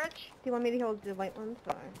bridge? Do you want me to hold the white ones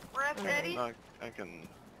or? Where's Eddie? I can...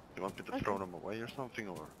 You want me to throw them away or something,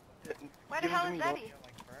 or...? Where the hell is Eddie?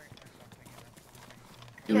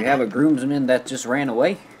 Do we have a groomsman that just ran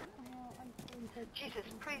away? Jesus,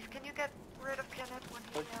 please, can you get rid of Kenneth when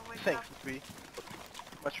he wakes Thanks, up? B.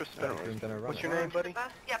 Much respect. What's your name, buddy? Bus?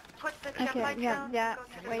 Yeah, put the jet Okay, light yeah, down. yeah. Go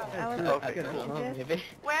to the Wait, bus. I was Okay.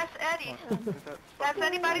 Where's Eddie? Has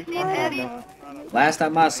anybody seen Eddie? Last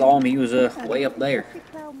time I saw him, he was way up there.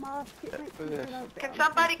 Can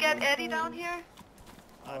somebody get Eddie down here?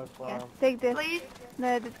 Take this. Please?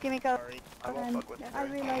 No, just give me go. I won't fuck with you. I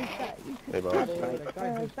realized that you could Hey,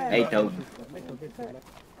 boss. Hey, Tobin.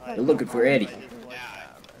 They're looking for Eddie.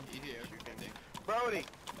 Brody!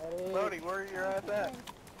 Brody, where your ass at?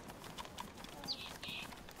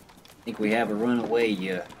 I think we have a runaway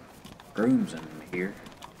groomsman here.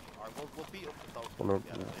 On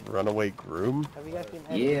a runaway groom? Have you guys seen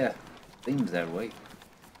Eddie? Yeah, seems that way.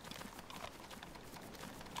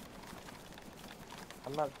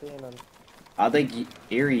 I'm not seeing him. I think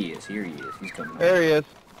here he is. Here he is. He's coming. There he is.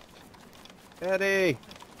 Eddie!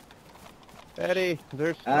 Eddie,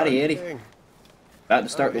 there's Howdy, Eddie. something. About to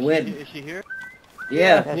start the wedding. Is she here?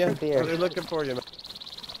 Yeah. Yeah, they're looking for you.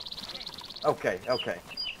 Okay, okay.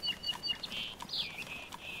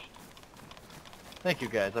 Thank you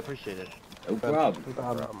guys, I appreciate it. No problem. No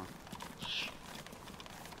problem.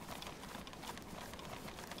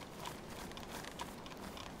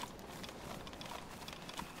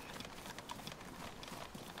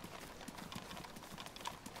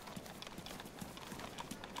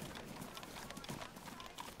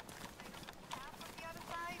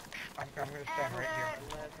 I'm gonna stand right here.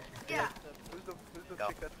 Yeah. Who's the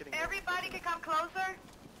chick that's getting Everybody can come closer.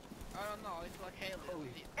 I don't know, it's like Halo.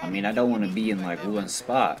 I mean, I don't want to be in like one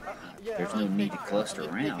spot. There's no need to cluster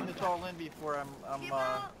around. It's all in before I'm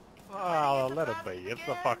Oh, let it be. It's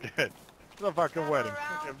a fucking wedding.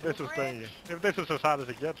 If this is as hot as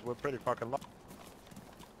it gets, we're pretty fucking lucky.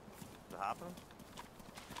 Is it happening?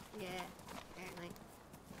 Yeah, apparently.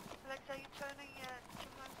 Alexa, you turning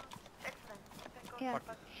excellent. Yeah.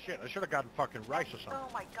 Fucking shit, I should have gotten fucking rice or something. Oh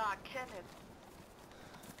my god, Kenneth.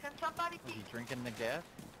 Can somebody Was he drinking the gas?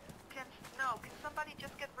 can somebody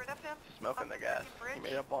just get rid of him? smoking the gas. He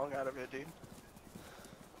made a bong out of it, dude.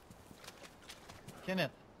 Kenneth.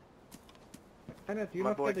 Kenneth, you're My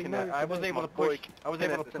not boy getting Kenneth. married. I was able to My boy push. I was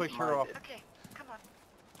able to Kenneth push isn't her off. minded. Okay, come on.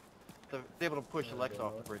 I was able to push Alexa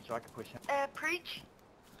off the bridge, so I could push him. Preach?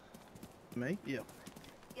 Me? Yeah.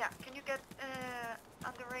 Yeah, can you get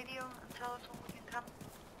on the radio and tell us when we can come?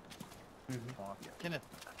 Kenneth.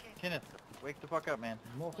 Okay. Kenneth, wake the fuck up, man.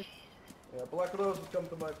 Yeah, Black Rose has come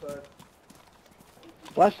to my side.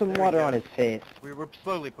 Splash some water on his face. We were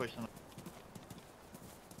slowly pushing him.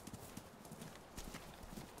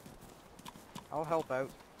 I'll help out.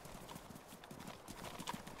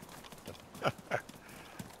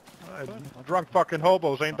 Drunk fucking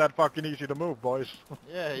hobos ain't that fucking easy to move, boys.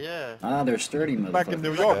 Yeah, yeah. Ah, they're sturdy motherfuckers. Back in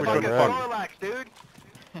New York, we couldn't fucking... Snorlax, dude.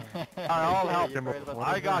 I'll help him.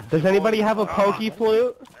 I got Does anybody have a pokey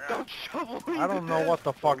flute? Don't shovel me I don't know what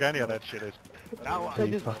the fuck any of that shit is. Are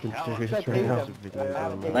you fucking serious right now?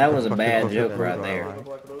 That was a bad joke right there.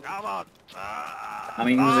 Come on. I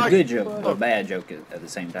mean, it was a good joke, but a bad joke at the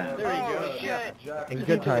same time. There you go. Shit. In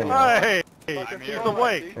good time. Hey, she's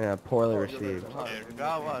awake. Yeah, poorly received.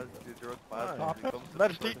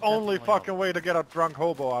 That's the only fucking way to get a drunk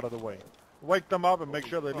hobo out of the way. Wake them up and make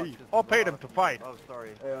sure they leave. Or pay them to fight. Oh, sorry.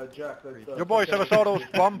 Hey, Jack, that's... Your boys ever saw those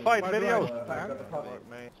bum fight videos?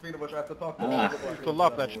 Speaking of which, I have to talk to Ah. I used to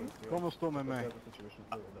love that shit. Como estou, meme? Where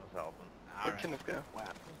can this go?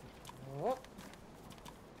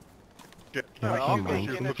 Shit. I'll go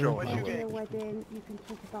She's Kenneth. the show. What you get? Wedding, you can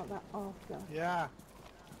talk about that after. Yeah.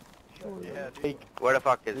 Yeah, dude. Where the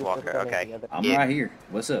fuck is Walker? Okay. I'm Yeah. right here.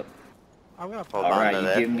 What's up? I'm gonna Hold on Alright, to you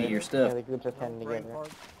this. giving me your stuff. the group just handing together.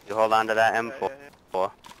 You hold on to that M4.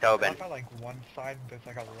 Tobin, Got like one side, there's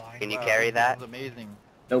like a line. can you carry that? That was amazing.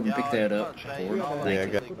 Tobin, pick that up. Thank Ford. you. Yeah, I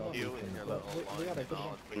got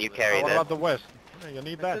Can you carry What this? about the West? Hey, you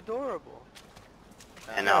need It's that. adorable.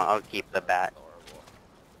 And I'll keep the bat.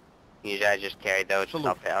 You guys just carry those.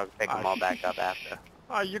 Salute. I'll pick them all back up after.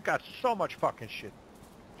 Oh, you got so much fucking shit.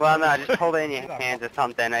 Well, no, just hold it in your hands or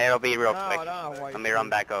something. It'll be real quick. No, Let me run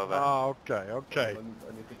back over. Oh, okay, okay. I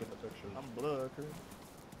need to get the picture. I'm blood.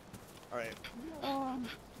 Alright.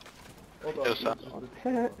 Hold Yes, on.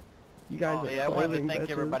 sir. You guys Hey, I wanted to thank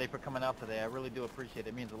everybody for coming out today. I really do appreciate it.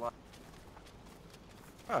 It means a lot.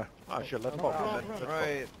 Oh shit, let's focus. Let's focus.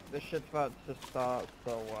 Right, this shit's about to start,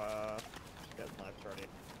 so just get the knife ready.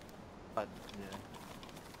 But, yeah.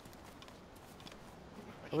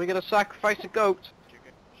 Are we gonna sacrifice a goat?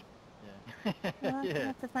 Yeah. Well, we yeah.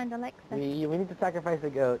 have to find Alexa. We need to sacrifice a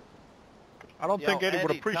goat. I don't think Eddie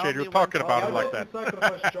would Eddie, appreciate tell you me when talking to- about Oh, it like that.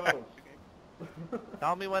 Sacrifice Charles.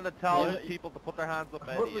 Tell me when to tell people to put their hands up,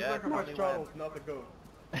 Eddie. What was Yeah, sacrifice tell me Charles, not the goat?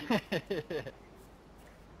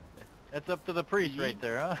 That's up to the priest right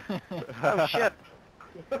there, huh? Oh shit.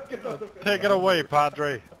 Take it away,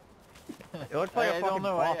 Padre. It looks like I a don't fucking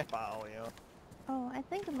know, boss I- battle, you know? Oh, I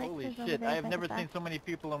think Alexa's Holy over shit, there I have by never the seen back. so many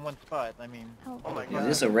people in one spot. I mean, Oh my Is god.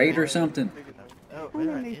 this a raid or something? Oh, I'm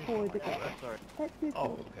gonna yeah, move yeah. forward a bit. Sorry. Let's move Oh,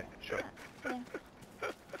 forward. okay, sure. Yeah.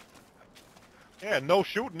 Yeah, no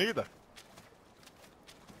shooting either.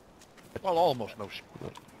 Well, almost no shooting.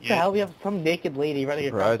 What the hell? We have some naked lady running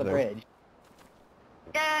across the Surprising. bridge.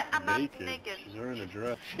 Yeah, I'm not naked. She's wearing a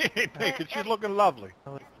dress. She ain't naked, she's looking lovely.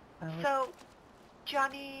 So,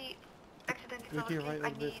 Johnny accidentally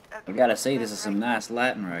I need I gotta say, this is some nice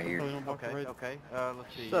lighting right here. Okay, okay.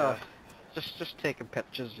 Let's see. So, just taking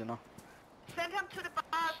pictures, you know. Send him to the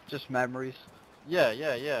bus. Just memories. Yeah.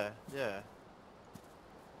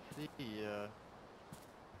 See,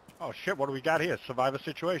 Oh shit, what do we got here? Survivor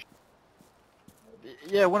situation.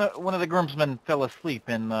 yeah, one of the groomsmen fell asleep,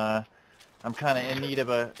 and I'm kind of in need of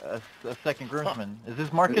a second groomsman. Is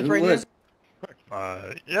this Marcus right here?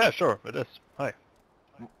 Yeah, sure, it is. Hi.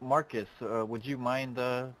 Marcus, would you mind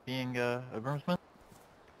being a groomsman?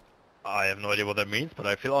 I have no idea what that means, but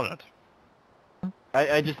I feel honored.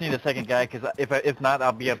 I just need a second guy, because if not,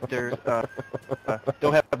 I'll be up there.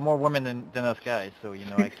 They'll have more women than us guys, so you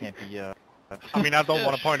know I can't be. I mean, I don't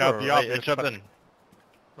want to point out the right, obvious, except but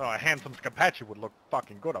a handsome Scapaci would look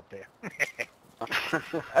fucking good up there.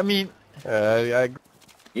 I mean.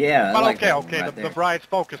 Yeah. But like okay, that one okay. right the there. bride's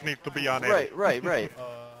focus needs to be on it. Right.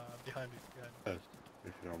 Behind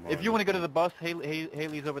If you want to go to the bus,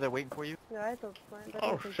 Haley's over there waiting for you. No, I don't mind.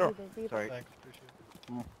 Oh, sure. Sorry. Thanks,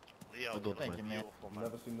 Leo, Thank you, man. I've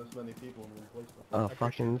never seen this many people in one place before.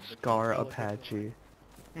 Fucking Scar Apache.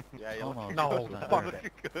 Yeah, you look No, fuck.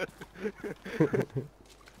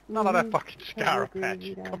 None of that fucking Scar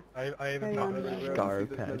Apache. I even know. Scar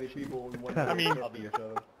This many Apache. people in one I mean- place.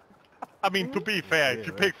 I mean, to be fair, if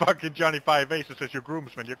you pick fucking Johnny Five Aces as your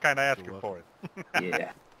groomsman, you're kind of asking for it.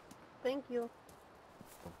 Yeah. Thank you.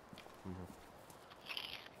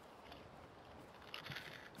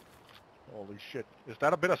 Holy shit. Is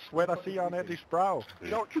that a bit of sweat I see on Eddie's brow? You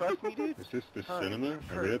don't trust me, dude? Is this the cinema?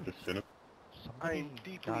 Are we at the cinema? I'm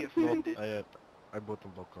deeply offended. I bought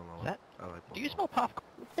them both on That- I like both Do you of smell popcorn?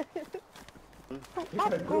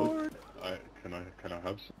 Popcorn. Can I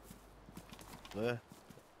have some? them. Yeah,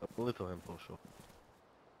 a little info show.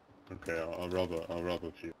 Okay, I'll rob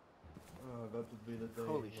a few. That would be the day.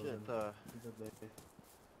 Holy shit.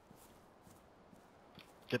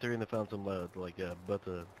 Get in and found some like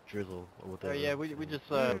butter drizzle or whatever. Yeah, we just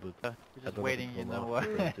Yeah, we're but just waiting, you know what?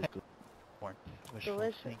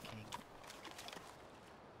 Delicious.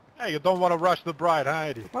 Hey, you don't want to rush the bride, huh,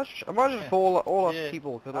 Eddie? Imagine if all us Yeah.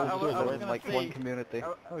 people could I all was live in gonna like say- one community.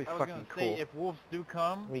 That'd be I was fucking gonna cool. say, if wolves do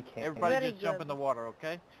come, We can't. everybody Very just jump good. in the water,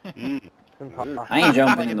 okay? I ain't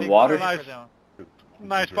jumping in the water. Nice.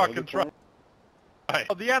 Nice fucking try.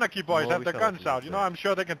 Well, the Anarchy Boys Well, have we their fell guns into out. You know, I'm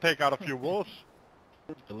sure they can take out a few wolves.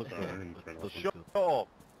 It looks Shut up.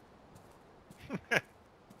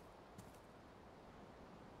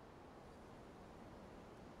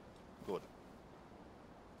 Good.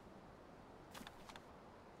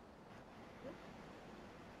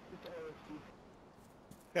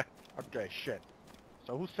 Okay, shit.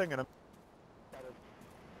 So who's singing them?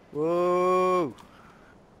 Whoa!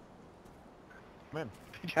 Man,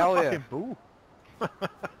 Hell yeah. fucking boo.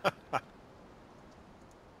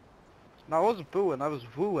 No, I wasn't booing, I was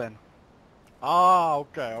wooing. Ah,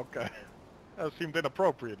 okay. That seemed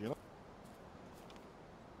inappropriate, you know?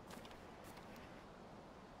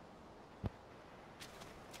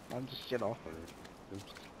 I'm just, you know.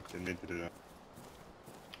 Didn't mean to do that.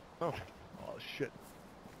 Oh shit.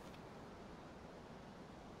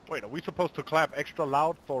 Wait, are we supposed to clap extra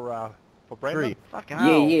loud for Brandon? Fucking Yeah,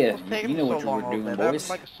 hell. yeah. What's taking You know so what long we're all doing, day? That boys. was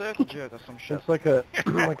like a circle jerk or some shit. It's like a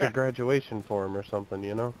like a graduation form or something,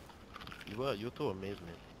 you know? You two amaze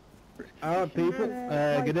me. Alright people,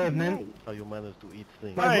 good evening. How you manage to eat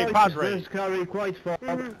things. My Hey, voice Padre. does carry quite far,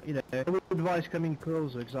 you know, I would advise coming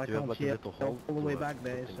closer because I Do you have can't like a see it little hole all the way to, back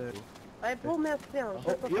there, so... fucking I pull mask down. Oh,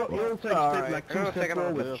 Shut the you'll fuck up. take step like 2 I'm gonna take steps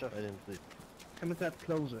another forward. do? I didn't see. Come a step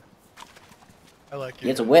closer. I like you.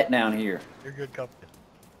 It's wet down here. You're good company.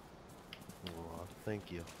 Oh,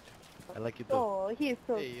 thank you. I like you too. Oh, he's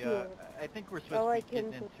so Hey, cute. I think we're I supposed like to be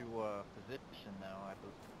getting him into position now. I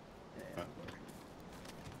believe.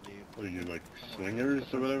 What are you, like, swingers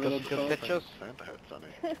or whatever that's called? Bitches.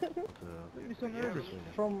 Maybe some nervous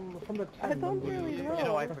from the I time. don't really know. You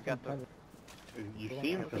know, I forgot the. You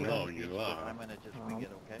seem to know, you are. I'm gonna just wing it,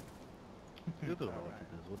 okay? You don't know what it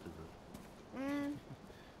is. What is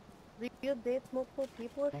it? Do you date multiple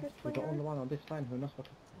people if you're We're the only swinger? one on this line who knows what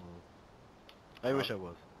I wish I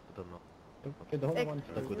was. I don't know. You're the only one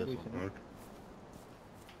Stuck with this recently. one.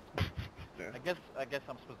 I guess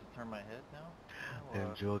I'm supposed to turn my head now.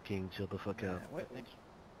 I'm joking. Shut the fuck up. Wait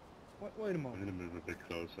a I'm moment. gonna move a bit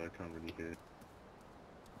closer, I can't really hear.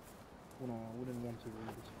 Oh, no, I wouldn't want to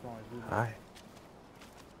really be surprised, would I? Hi.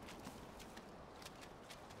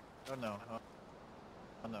 Oh no.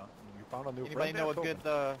 Oh no. You found a new Anybody friend know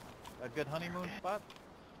there, a good honeymoon spot?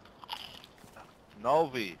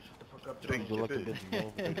 Novi. Drink You look a bit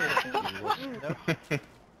No?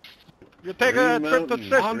 You take a Green trip to Mountain,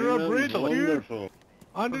 Sister Green Bridge, Mountain's dude. wonderful.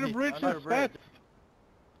 Under the bridge, that's fat.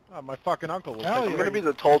 Oh, my fucking uncle was. I'm gonna be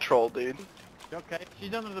the toll troll, dude. Okay,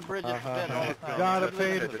 she's under the bridge at the bed all the time. Gotta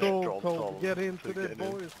pay the toll to get into the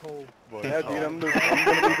boys' hole. Yeah, dude, I'm gonna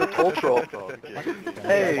be the toll troll.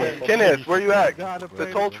 Hey, Kenneth, where you at? The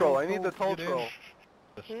toll troll. I need the toll troll.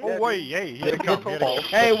 Oh wait, hey, here it comes.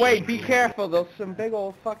 Hey, wait, be careful. There's some big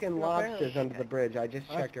old fucking lobsters under the bridge. I just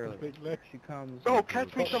checked earlier. She comes. Oh,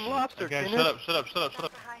 catch me some lobster, Okay, Kenneth. shut up.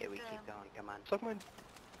 Okay, we keep going, come on. Suck my...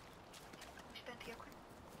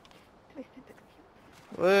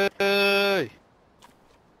 Hey!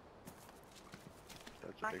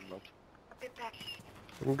 That's a big lump.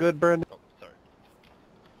 I'm good, Brandon. Oh, sorry.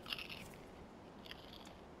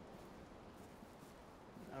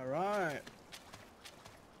 Alright.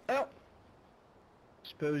 Well,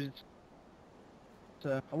 suppose it's...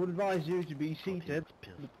 I would advise you to be seated,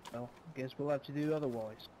 but, well, I guess we'll have to do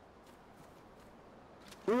otherwise.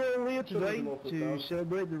 We're all here today to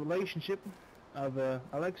celebrate the relationship of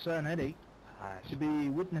Alexa and Eddie, to be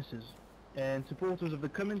witnesses and supporters of the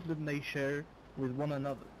commitment they share with one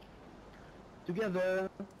another. Together,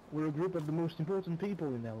 we're a group of the most important people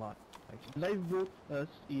in their life. They've brought us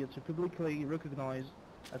here to publicly recognize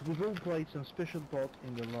that we've all played some special part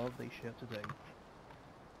in the love they share today.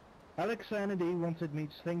 Alexa and Eddie wanted me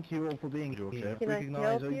to thank you all for being here,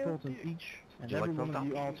 recognize how important each and every one of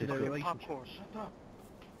you are to their relationship.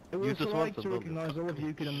 I would also like to recognize all of you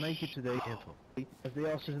who couldn't make it today, as they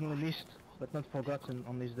are certainly missed but not forgotten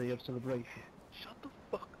on this day of celebration. Shut the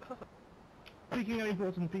fuck up. Speaking of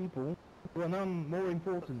important people, who are none more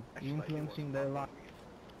important in influencing their lives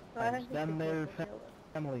than their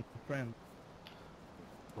family, friends.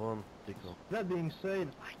 That being said,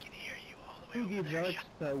 I can hear you all the way. Who gives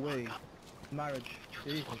Alexa away? Marriage.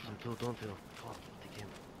 Don't feel. Come on, take him.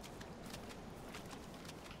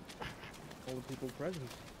 All the people present.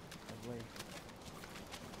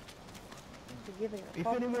 If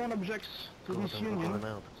anyone objects to this union,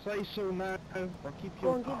 say so now or keep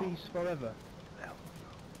your peace forever.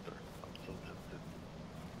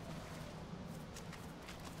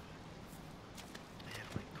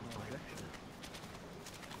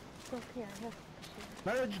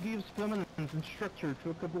 Marriage gives permanence and structure to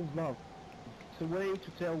a couple's love. It's a way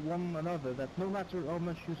to tell one another that no matter how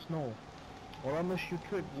much you snore or how much you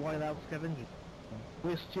trip while out scavenging,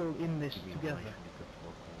 we're still in this together.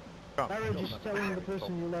 Marriage is telling the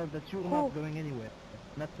person you love that you're not going anywhere.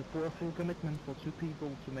 And that's a powerful commitment for two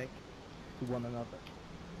people to make to one another.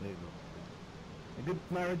 A good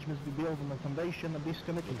marriage must be built on the foundation of this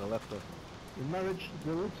commitment. In marriage,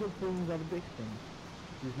 the little things are the big things.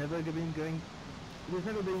 It has never been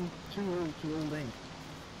too old age.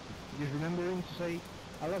 It is remembering to say,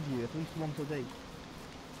 I love you at least once a day.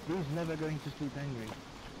 It is never going to sleep angry.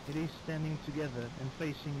 It is standing together and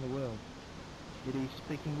facing the world. It is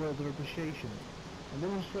speaking words of appreciation and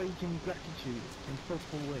demonstrating gratitude in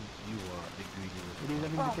thoughtful ways. You are It is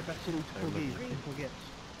having the capacity to forgive and forget.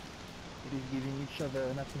 It is giving each other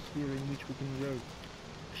an atmosphere in which we can grow.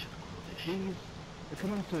 It is a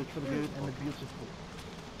common search for the good and the beautiful.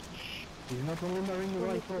 It is not only marrying the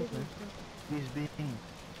right partner, it is being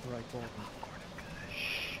the right partner.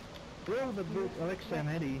 The road that brought Alexa and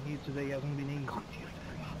Eddie here today hasn't been easy.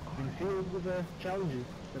 It's been filled with challenges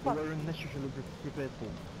that they weren't necessarily prepared for.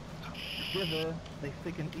 Together, they've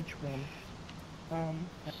taken each one on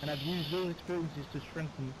and have used those experiences to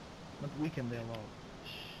strengthen, not weaken their love.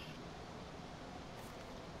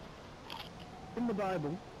 In the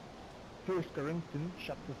Bible, 1 Corinthians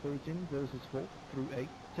chapter 13, verses 4 through 8,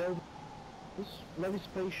 tells us love is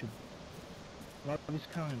patient, love is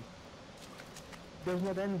kind, does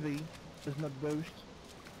not envy, does not boast,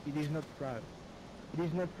 it is not proud, it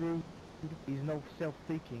is not rude, it is not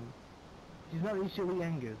self-seeking, it is not easily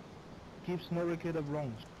angered, it keeps no record of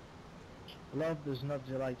wrongs. Love does not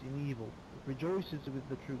delight in evil, it rejoices with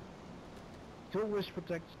the truth. It always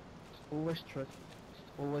protects, always trusts,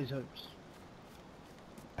 always hopes.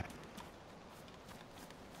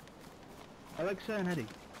 Alexa and Eddie,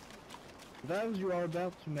 the vows you are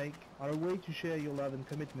about to make are a way to share your love and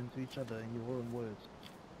commitment to each other in your own words.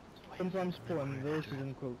 Sometimes poems, verses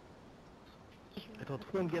and quotes.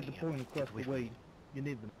 Don't get the point across the way you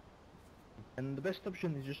need them. And the best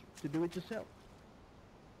option is just to do it yourself.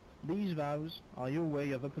 These vows are your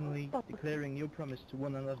way of openly declaring your promise to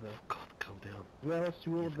one another, as well as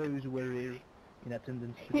to all of those who were here in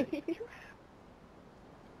attendance today.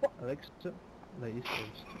 Alexa, ladies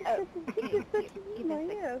first.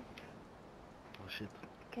 Oh shit.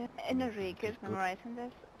 Okay, Enrique is memorizing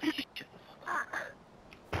this.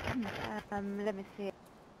 Let me see.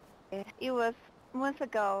 It was months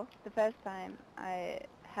ago, the first time I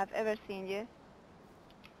have ever seen you.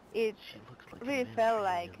 It really felt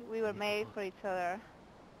like we were made for each other.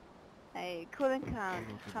 I couldn't count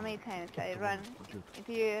how many times I ran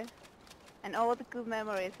into you and all the good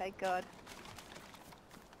memories I got.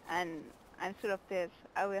 And I'm sure of this,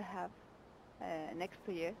 I will have next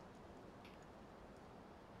to you.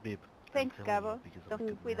 Babe, thanks, Gabo.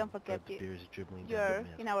 We don't forget you. You're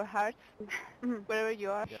in our hearts, wherever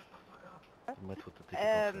you are.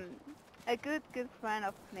 A good friend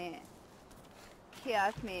of me, he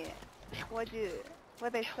asked me what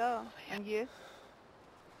I saw in you,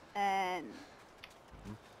 and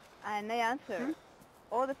I answered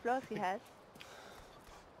all the flaws he has.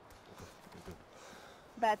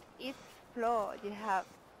 But each flaw you have,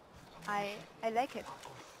 I like it,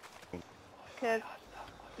 because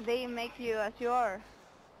they make you as you are,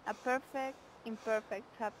 a perfect, imperfect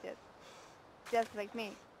subject, just like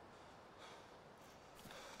me.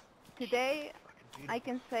 Today, I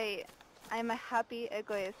can say I'm a happy,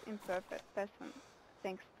 egoist, imperfect person,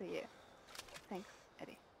 thanks to you. Thanks,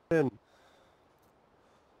 Eddie.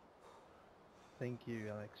 Thank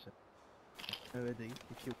you, Alexa. Eddie,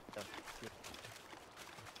 if you...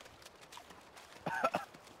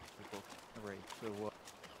 Right, so,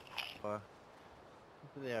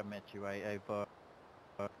 today I met you, I've,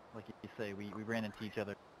 like you say, we ran into each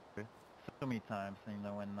other so many times, you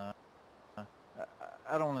know, and,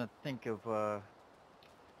 I don't want to think of,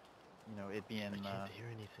 you know, it being,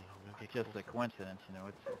 just a coincidence, you know,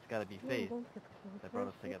 it's gotta be fate that brought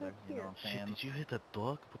us together, you know what I'm saying? Shit, did you hit that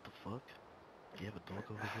dog? What the fuck? Do you have a dog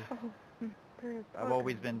over here? I've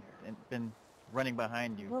always been running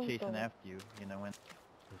behind you, chasing after you, you know, and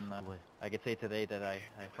I could say today that I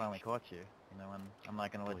finally caught you, you know, and I'm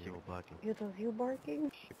not gonna let you. It was you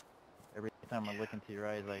barking? Every time I look into your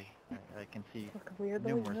eyes, I can see Weirdo,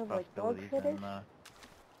 numerous you have, like, dog possibilities, fetish?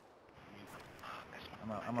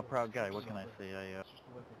 and I'm a proud guy. What can I say? I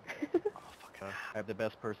have the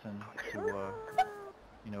best person to,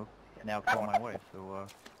 you know, now call my wife. So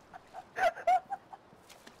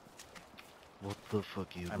what the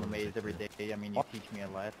fuck are you I'm amazed every day. I mean, you teach me a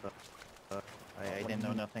lot. I didn't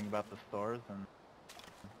know nothing about the stars, and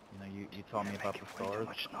you know, you taught me about the stars.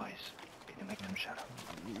 Much noise. Can you make them shut up?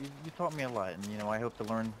 You taught me a lot, and you know, I hope to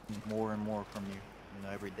learn more and more from you. You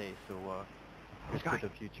know, every day. So it's for the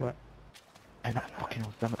future. What? I'm not fucking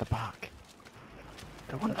with them at the back.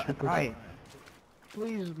 The one to the right.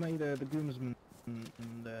 Please may the groomsmen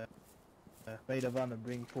and Beta Vanna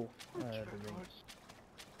bring forth the rings.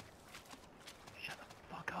 Shut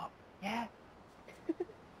the fuck up. Yeah.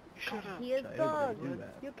 Shut up. He is dog.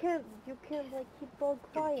 You can't like keep dog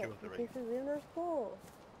quiet. This is inner soul.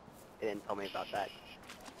 They didn't tell me about that.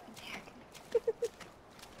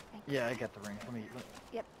 Yeah, I got the ring. Let me.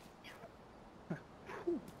 Yep.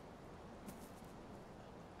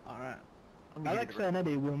 Alright. Alexa and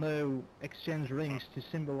Eddie will now exchange rings to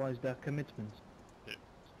symbolize their commitment.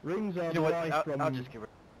 Rings are derived from... I'll just give her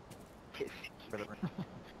the ring.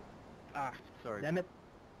 Ah, sorry. Damn it.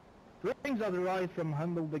 Rings are derived from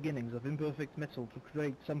humble beginnings of imperfect metal to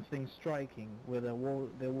create something striking where there was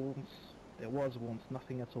once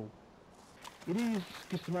nothing at all. It is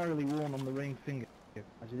customarily worn on the ring finger,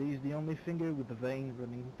 as it is the only finger with the vein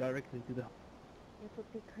running directly to the heart. It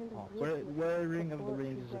would be kind of wearing of the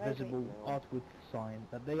ring is a visible outward sign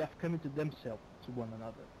that they have committed themselves to one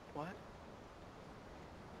another. What?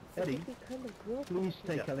 Eddie, please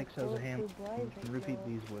take Alexa's hand and repeat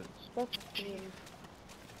these words.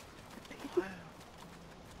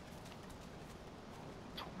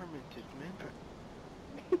 Tormented, man.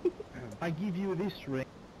 I give you this ring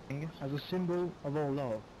as a symbol of our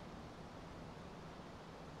love.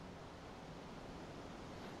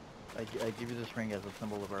 I give you this ring as a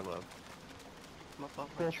symbol of our love.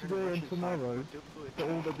 For today and tomorrow, for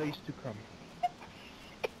all the days to come.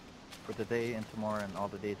 For today and tomorrow and all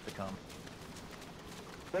the days to come.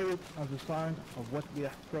 Wear it as a sign of what we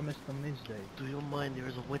have promised on this day. Do you mind? There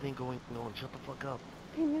is a wedding going on. Shut the fuck up.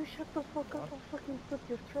 Can you shut the fuck up? I'll fucking slit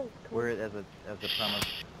your throat. Wear it as a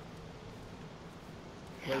promise.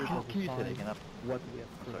 Wear it as a sign of what we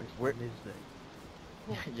have promised on this day.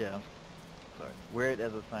 Yeah. Sorry. Wear it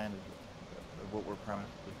as a sign of what we're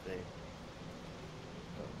promised this day.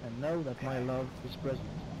 And know that my love is present.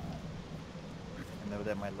 And know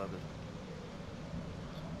that my love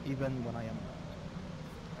is... Even when I am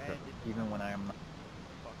not. Even when I am not.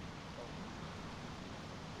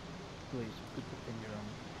 Please, put the finger on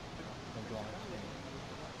the glass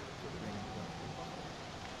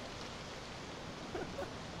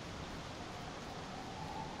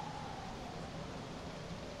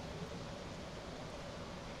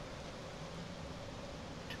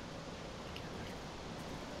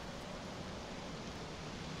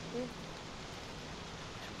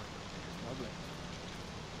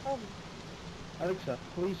Alexa,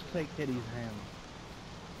 please take Eddie's hand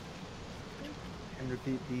and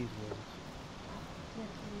repeat these words.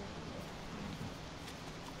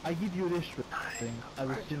 I give you this ring as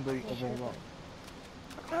a symbol of all love.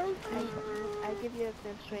 I give you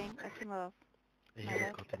this ring as a symbol of I my haven't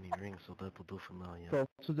love. got any rings, so that will do for now, yeah. For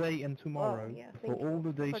today and tomorrow, Oh, yeah, for thank all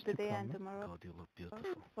you. the days For to today and come, tomorrow. God, you look beautiful.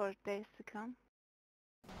 For days to come.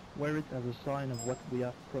 wear it as a sign of what we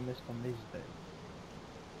have promised on this day.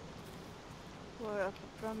 For a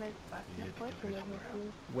promise.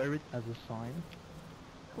 Wear it as a sign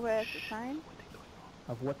Where's the sign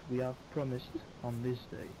of what we have promised on this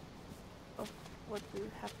day. of what we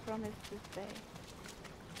have promised this day.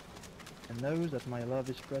 And know that my love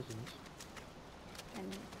is present,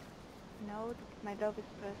 And know that my love is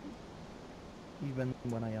present, even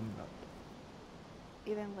when I am not.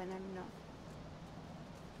 even when I'm not.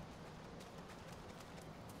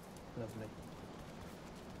 Lovely.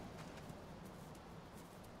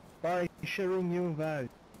 By sharing your vows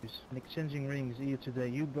and exchanging rings here today,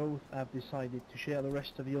 you both have decided to share the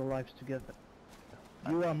rest of your lives together.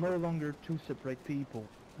 You are no longer two separate people,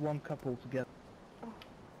 one couple together.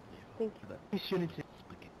 Thank you. This unity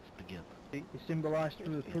is symbolized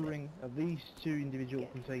through the pouring of these two individual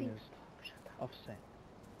containers of sand.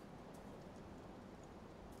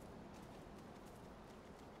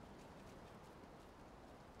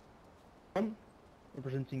 One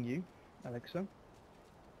representing you, Alexa.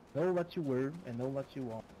 Know what you were and all that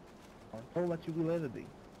you are. All that you will ever be.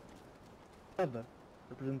 Other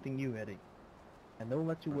representing you, Eddie. And all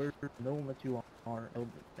that you were, and all that you are,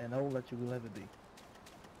 and all that you will ever be.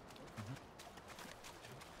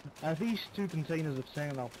 As these two containers of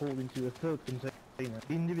sand are pulled into a third container,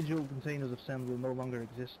 the individual containers of sand will no longer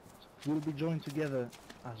exist. Will be joined together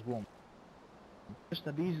as one. Just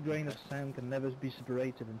that these grains of sand can never be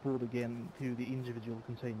separated and pulled again into the individual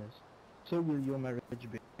containers. So will your marriage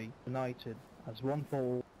be united as one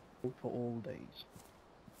for all days.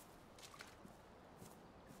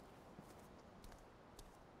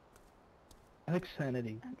 Alex and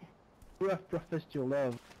Eddie, you have professed your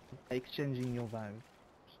love by exchanging your vows.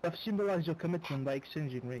 You have symbolized your commitment by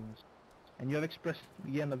exchanging rings, and you have expressed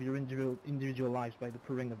the end of your individual lives by the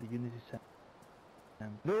pouring of the unity sand.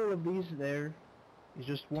 And all of these, there is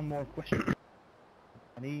just one more question.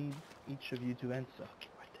 I need each of you to answer.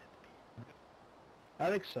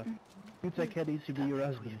 Alexa, you take Eddie to be your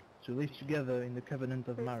husband, to live together in the covenant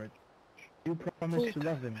of marriage. You promise to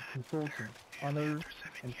love him, comfort him, honor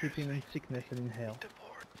and keep him in sickness and in health,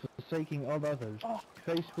 forsaking all others,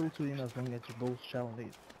 faithful to him as long as you both shall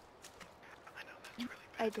live.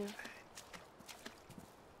 I do.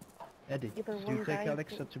 Eddie, you take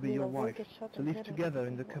Alexa to be your wife, to live together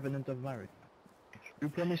in the covenant of marriage. You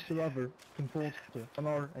promise to love her, comfort her,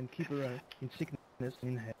 honor and keep her in sickness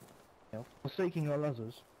and in health, forsaking all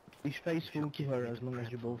others, be faithful to her as long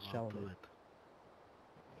as you both shall live.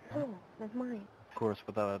 Oh, that's mine. Of course,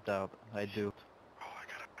 without a doubt, I do.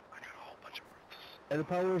 By the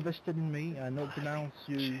power vested in me, I now pronounce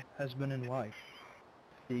you husband and wife.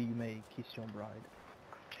 Here you may kiss your bride.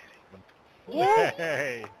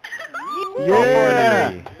 Hey!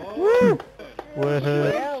 Yeah! Woo!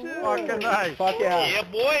 Fucking nice! Fuck yeah! Yeah,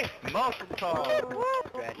 boy! Mazel tov!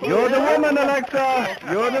 You're the woman, Alexa!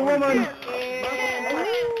 You're the woman!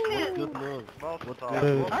 Good news.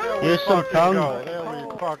 Here's some tongue. There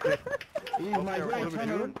we fucking... He's my great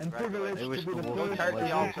honor and privilege to be the first Charge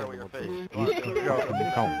the altar with your face.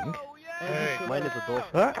 Tongue. Hey. Mine is a dolphin.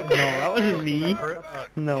 What? No, that wasn't me.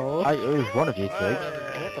 No. It was one of you, Craig.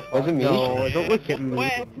 Wasn't me. No, don't look at me.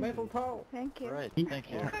 Thank you. Right,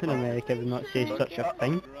 thank you. In America would not say such a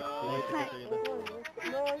thing.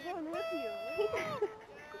 No, I'm going with you.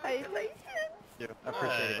 Are you like I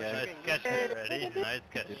appreciate it, guys. Nice catch, Ready? Nice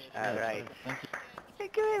catch. Alright.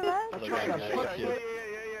 Thank you very much. Thank you.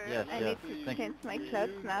 Yes, I yes. need to Thank change my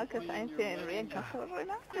clothes now because I'm feeling really uncomfortable right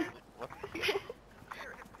now.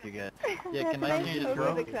 you, guys. Yeah, can I change it,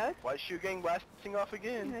 bro? The clothes? Why is shoe gang blasting off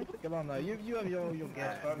again? Come on now, you have your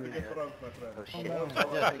gas. Oh shit.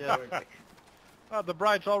 Yes, yes. Oh, the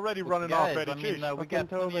bride's already running Guys, off, Eddie. I mean, Jeez. we got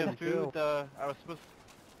plenty of food. I was supposed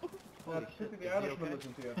Holy shit, the Irishman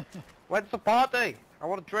listen to you. When's the party? I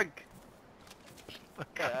want a drink.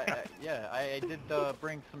 I did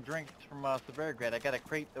bring some drinks from Sorrela. I got a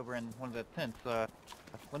crate over in one of the tents.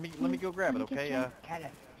 Let me go grab it, okay?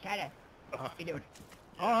 Shut up. What you doing?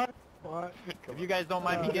 Alright. Alright. If you guys don't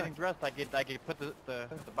mind me getting dressed, I could put the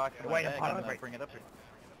box in my bag and bring it up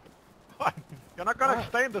here. You're not gonna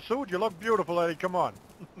stain the suit. You look beautiful, Eddie. Come on.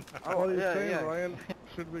 Oh, yeah, Ryan.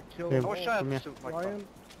 Should we kill Yeah, him? I wish I had the the suit, Ryan.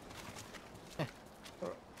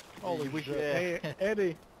 Holy we shit. should- Hey,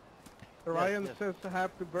 Eddie. Ryan says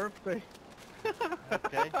happy birthday.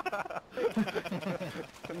 Okay.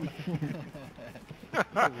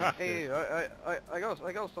 Hey, I got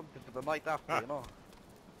something for the night after, you know.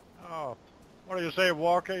 Oh. What do you say,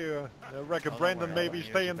 Walker? You reckon Brendan maybe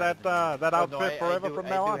stay in that outfit forever from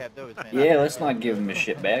now on? Yeah, let's not give him his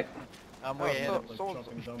shit back. I'm way ahead of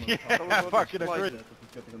Yeah, fucking agree.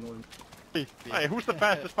 Hey, who's the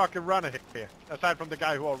fastest fucking runner here? Aside from the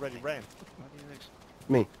guy who already ran.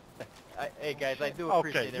 Me. Hey guys, I do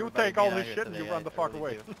appreciate Okay, you everybody take all being out this here shit and you today, run the I fuck really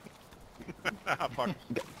away. do. Fuck.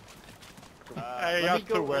 Hey, Let us me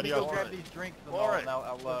go, too, let me Eddie. go grab these drinks and all, and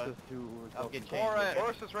I'll get changed.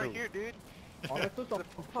 Boris is right here, dude.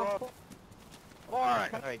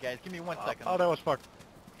 Alright guys, give me 1 second. Oh, that was fucked.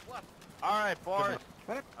 Alright, Boris.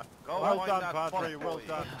 Go Well find done, that Padre, fuck well boy.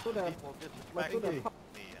 done. People disrespect me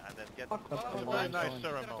and then get them. Very nice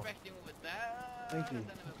ceremony. Thank you.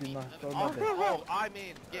 Oh, I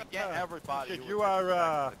mean, get everybody. Shit, you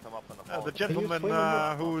are the gentleman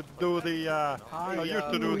who do the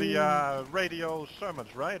used to do the radio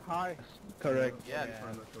sermons, right? Hi. Correct. Yeah.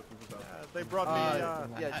 They brought me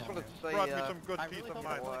Yeah, I just wanted to say, brought me some good peace of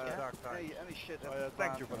mind so, in the dark times. any shit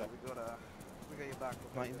Thank you for that. we got you back.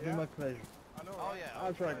 It's been my pleasure. Oh yeah.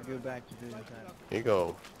 I'll try to go back to doing that. Here you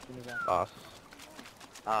go, boss.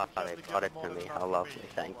 Ah, they brought it to me. How lovely.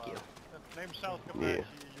 Thank you. Name South Yeah. Comanche.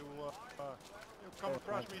 You come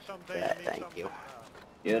across me someday. Yeah, need thank some, you.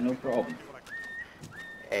 Yeah, no problem.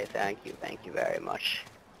 Hey, thank you very much.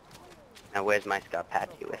 Now, where's my Scott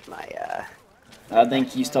Patchy with my, I think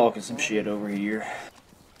he's talking some shit over here.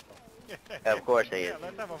 Of course he is. Yeah,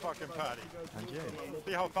 let's have a fucking party.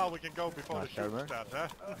 See how far we can go before the shoot starts, huh?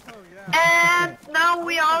 And now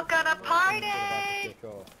we all gonna party!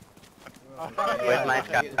 Where's my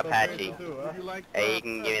Scott Patchy? Hey, you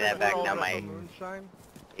can give me that back now, mate. You can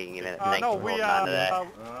give me that. Thank No, you for holding on to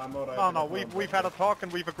that. no, we've had a talk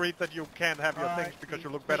and we've agreed that you can't have your things because you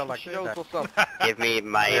look better like that. Give me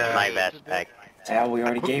my vest back. Al, we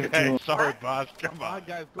already gave it to him. Sorry, boss. Come on.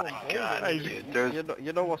 My God, Hey, dude,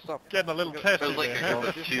 You know what's up. getting a little testy there's like there,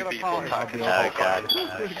 huh? two people talking. Oh, God.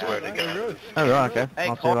 I swear to God. Oh, right, okay. Hey,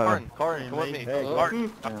 I'll see you later. Corin, come with me.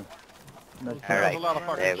 Martin. Alright,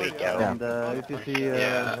 there we go. Yeah. If you see,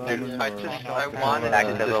 Yeah, dude, I wanted Back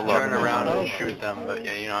to to the just look. turn around and shoot them, but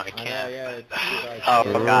yeah, you know, I can't. Oh,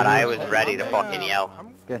 God, I was ready to fucking yell.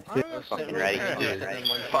 Good. Fucking ready to do Dude, it.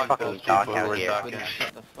 fuck those Talk people who out were here. talking.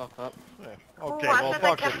 Okay, well,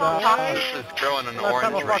 fuck it. Just throwing an Let's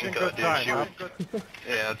have a orange fucking raincoat, good dude. time, She huh? was,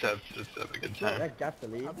 yeah, let's have a good time. that got to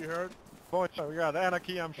leave. Have you heard? Boy, we got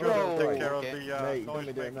Anarchy, I'm sure Oh, they'll take care of okay. the Mate, noise don't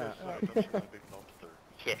be doing makers.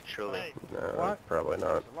 Yeah, truly. No, probably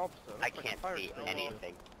not. I can't see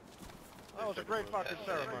anything. That was a great fucking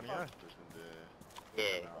ceremony, huh? Yeah.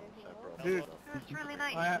 Dude, That's really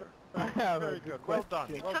nice. I have Very good. Well done.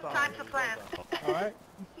 It Well took done. time to plan. Alright,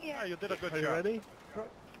 Yeah, you did a good are you job. ready?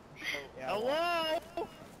 Hello?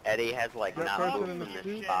 Eddie has, like, That not person moved in the from this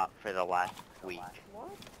suit? spot for the last week.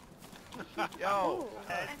 Yo,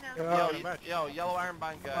 I know. yo, Yellow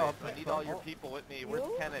Armband guys, I need all your people with me. Where's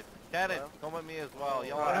Kenneth? Kenneth, come with me as well.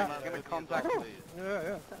 Yellow Armband, give me contact, please.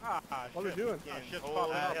 Yeah. Ah, What are we doing? Shit's Oh,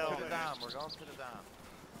 popping up. to the dam. We're going to the dam.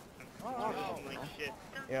 Holy shit.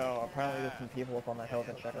 Yo, apparently there's some people up on that hill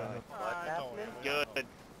that check on me. Good.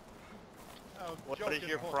 What is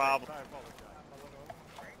your problem?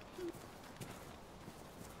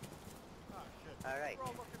 Alright. You're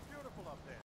all looking beautiful up there.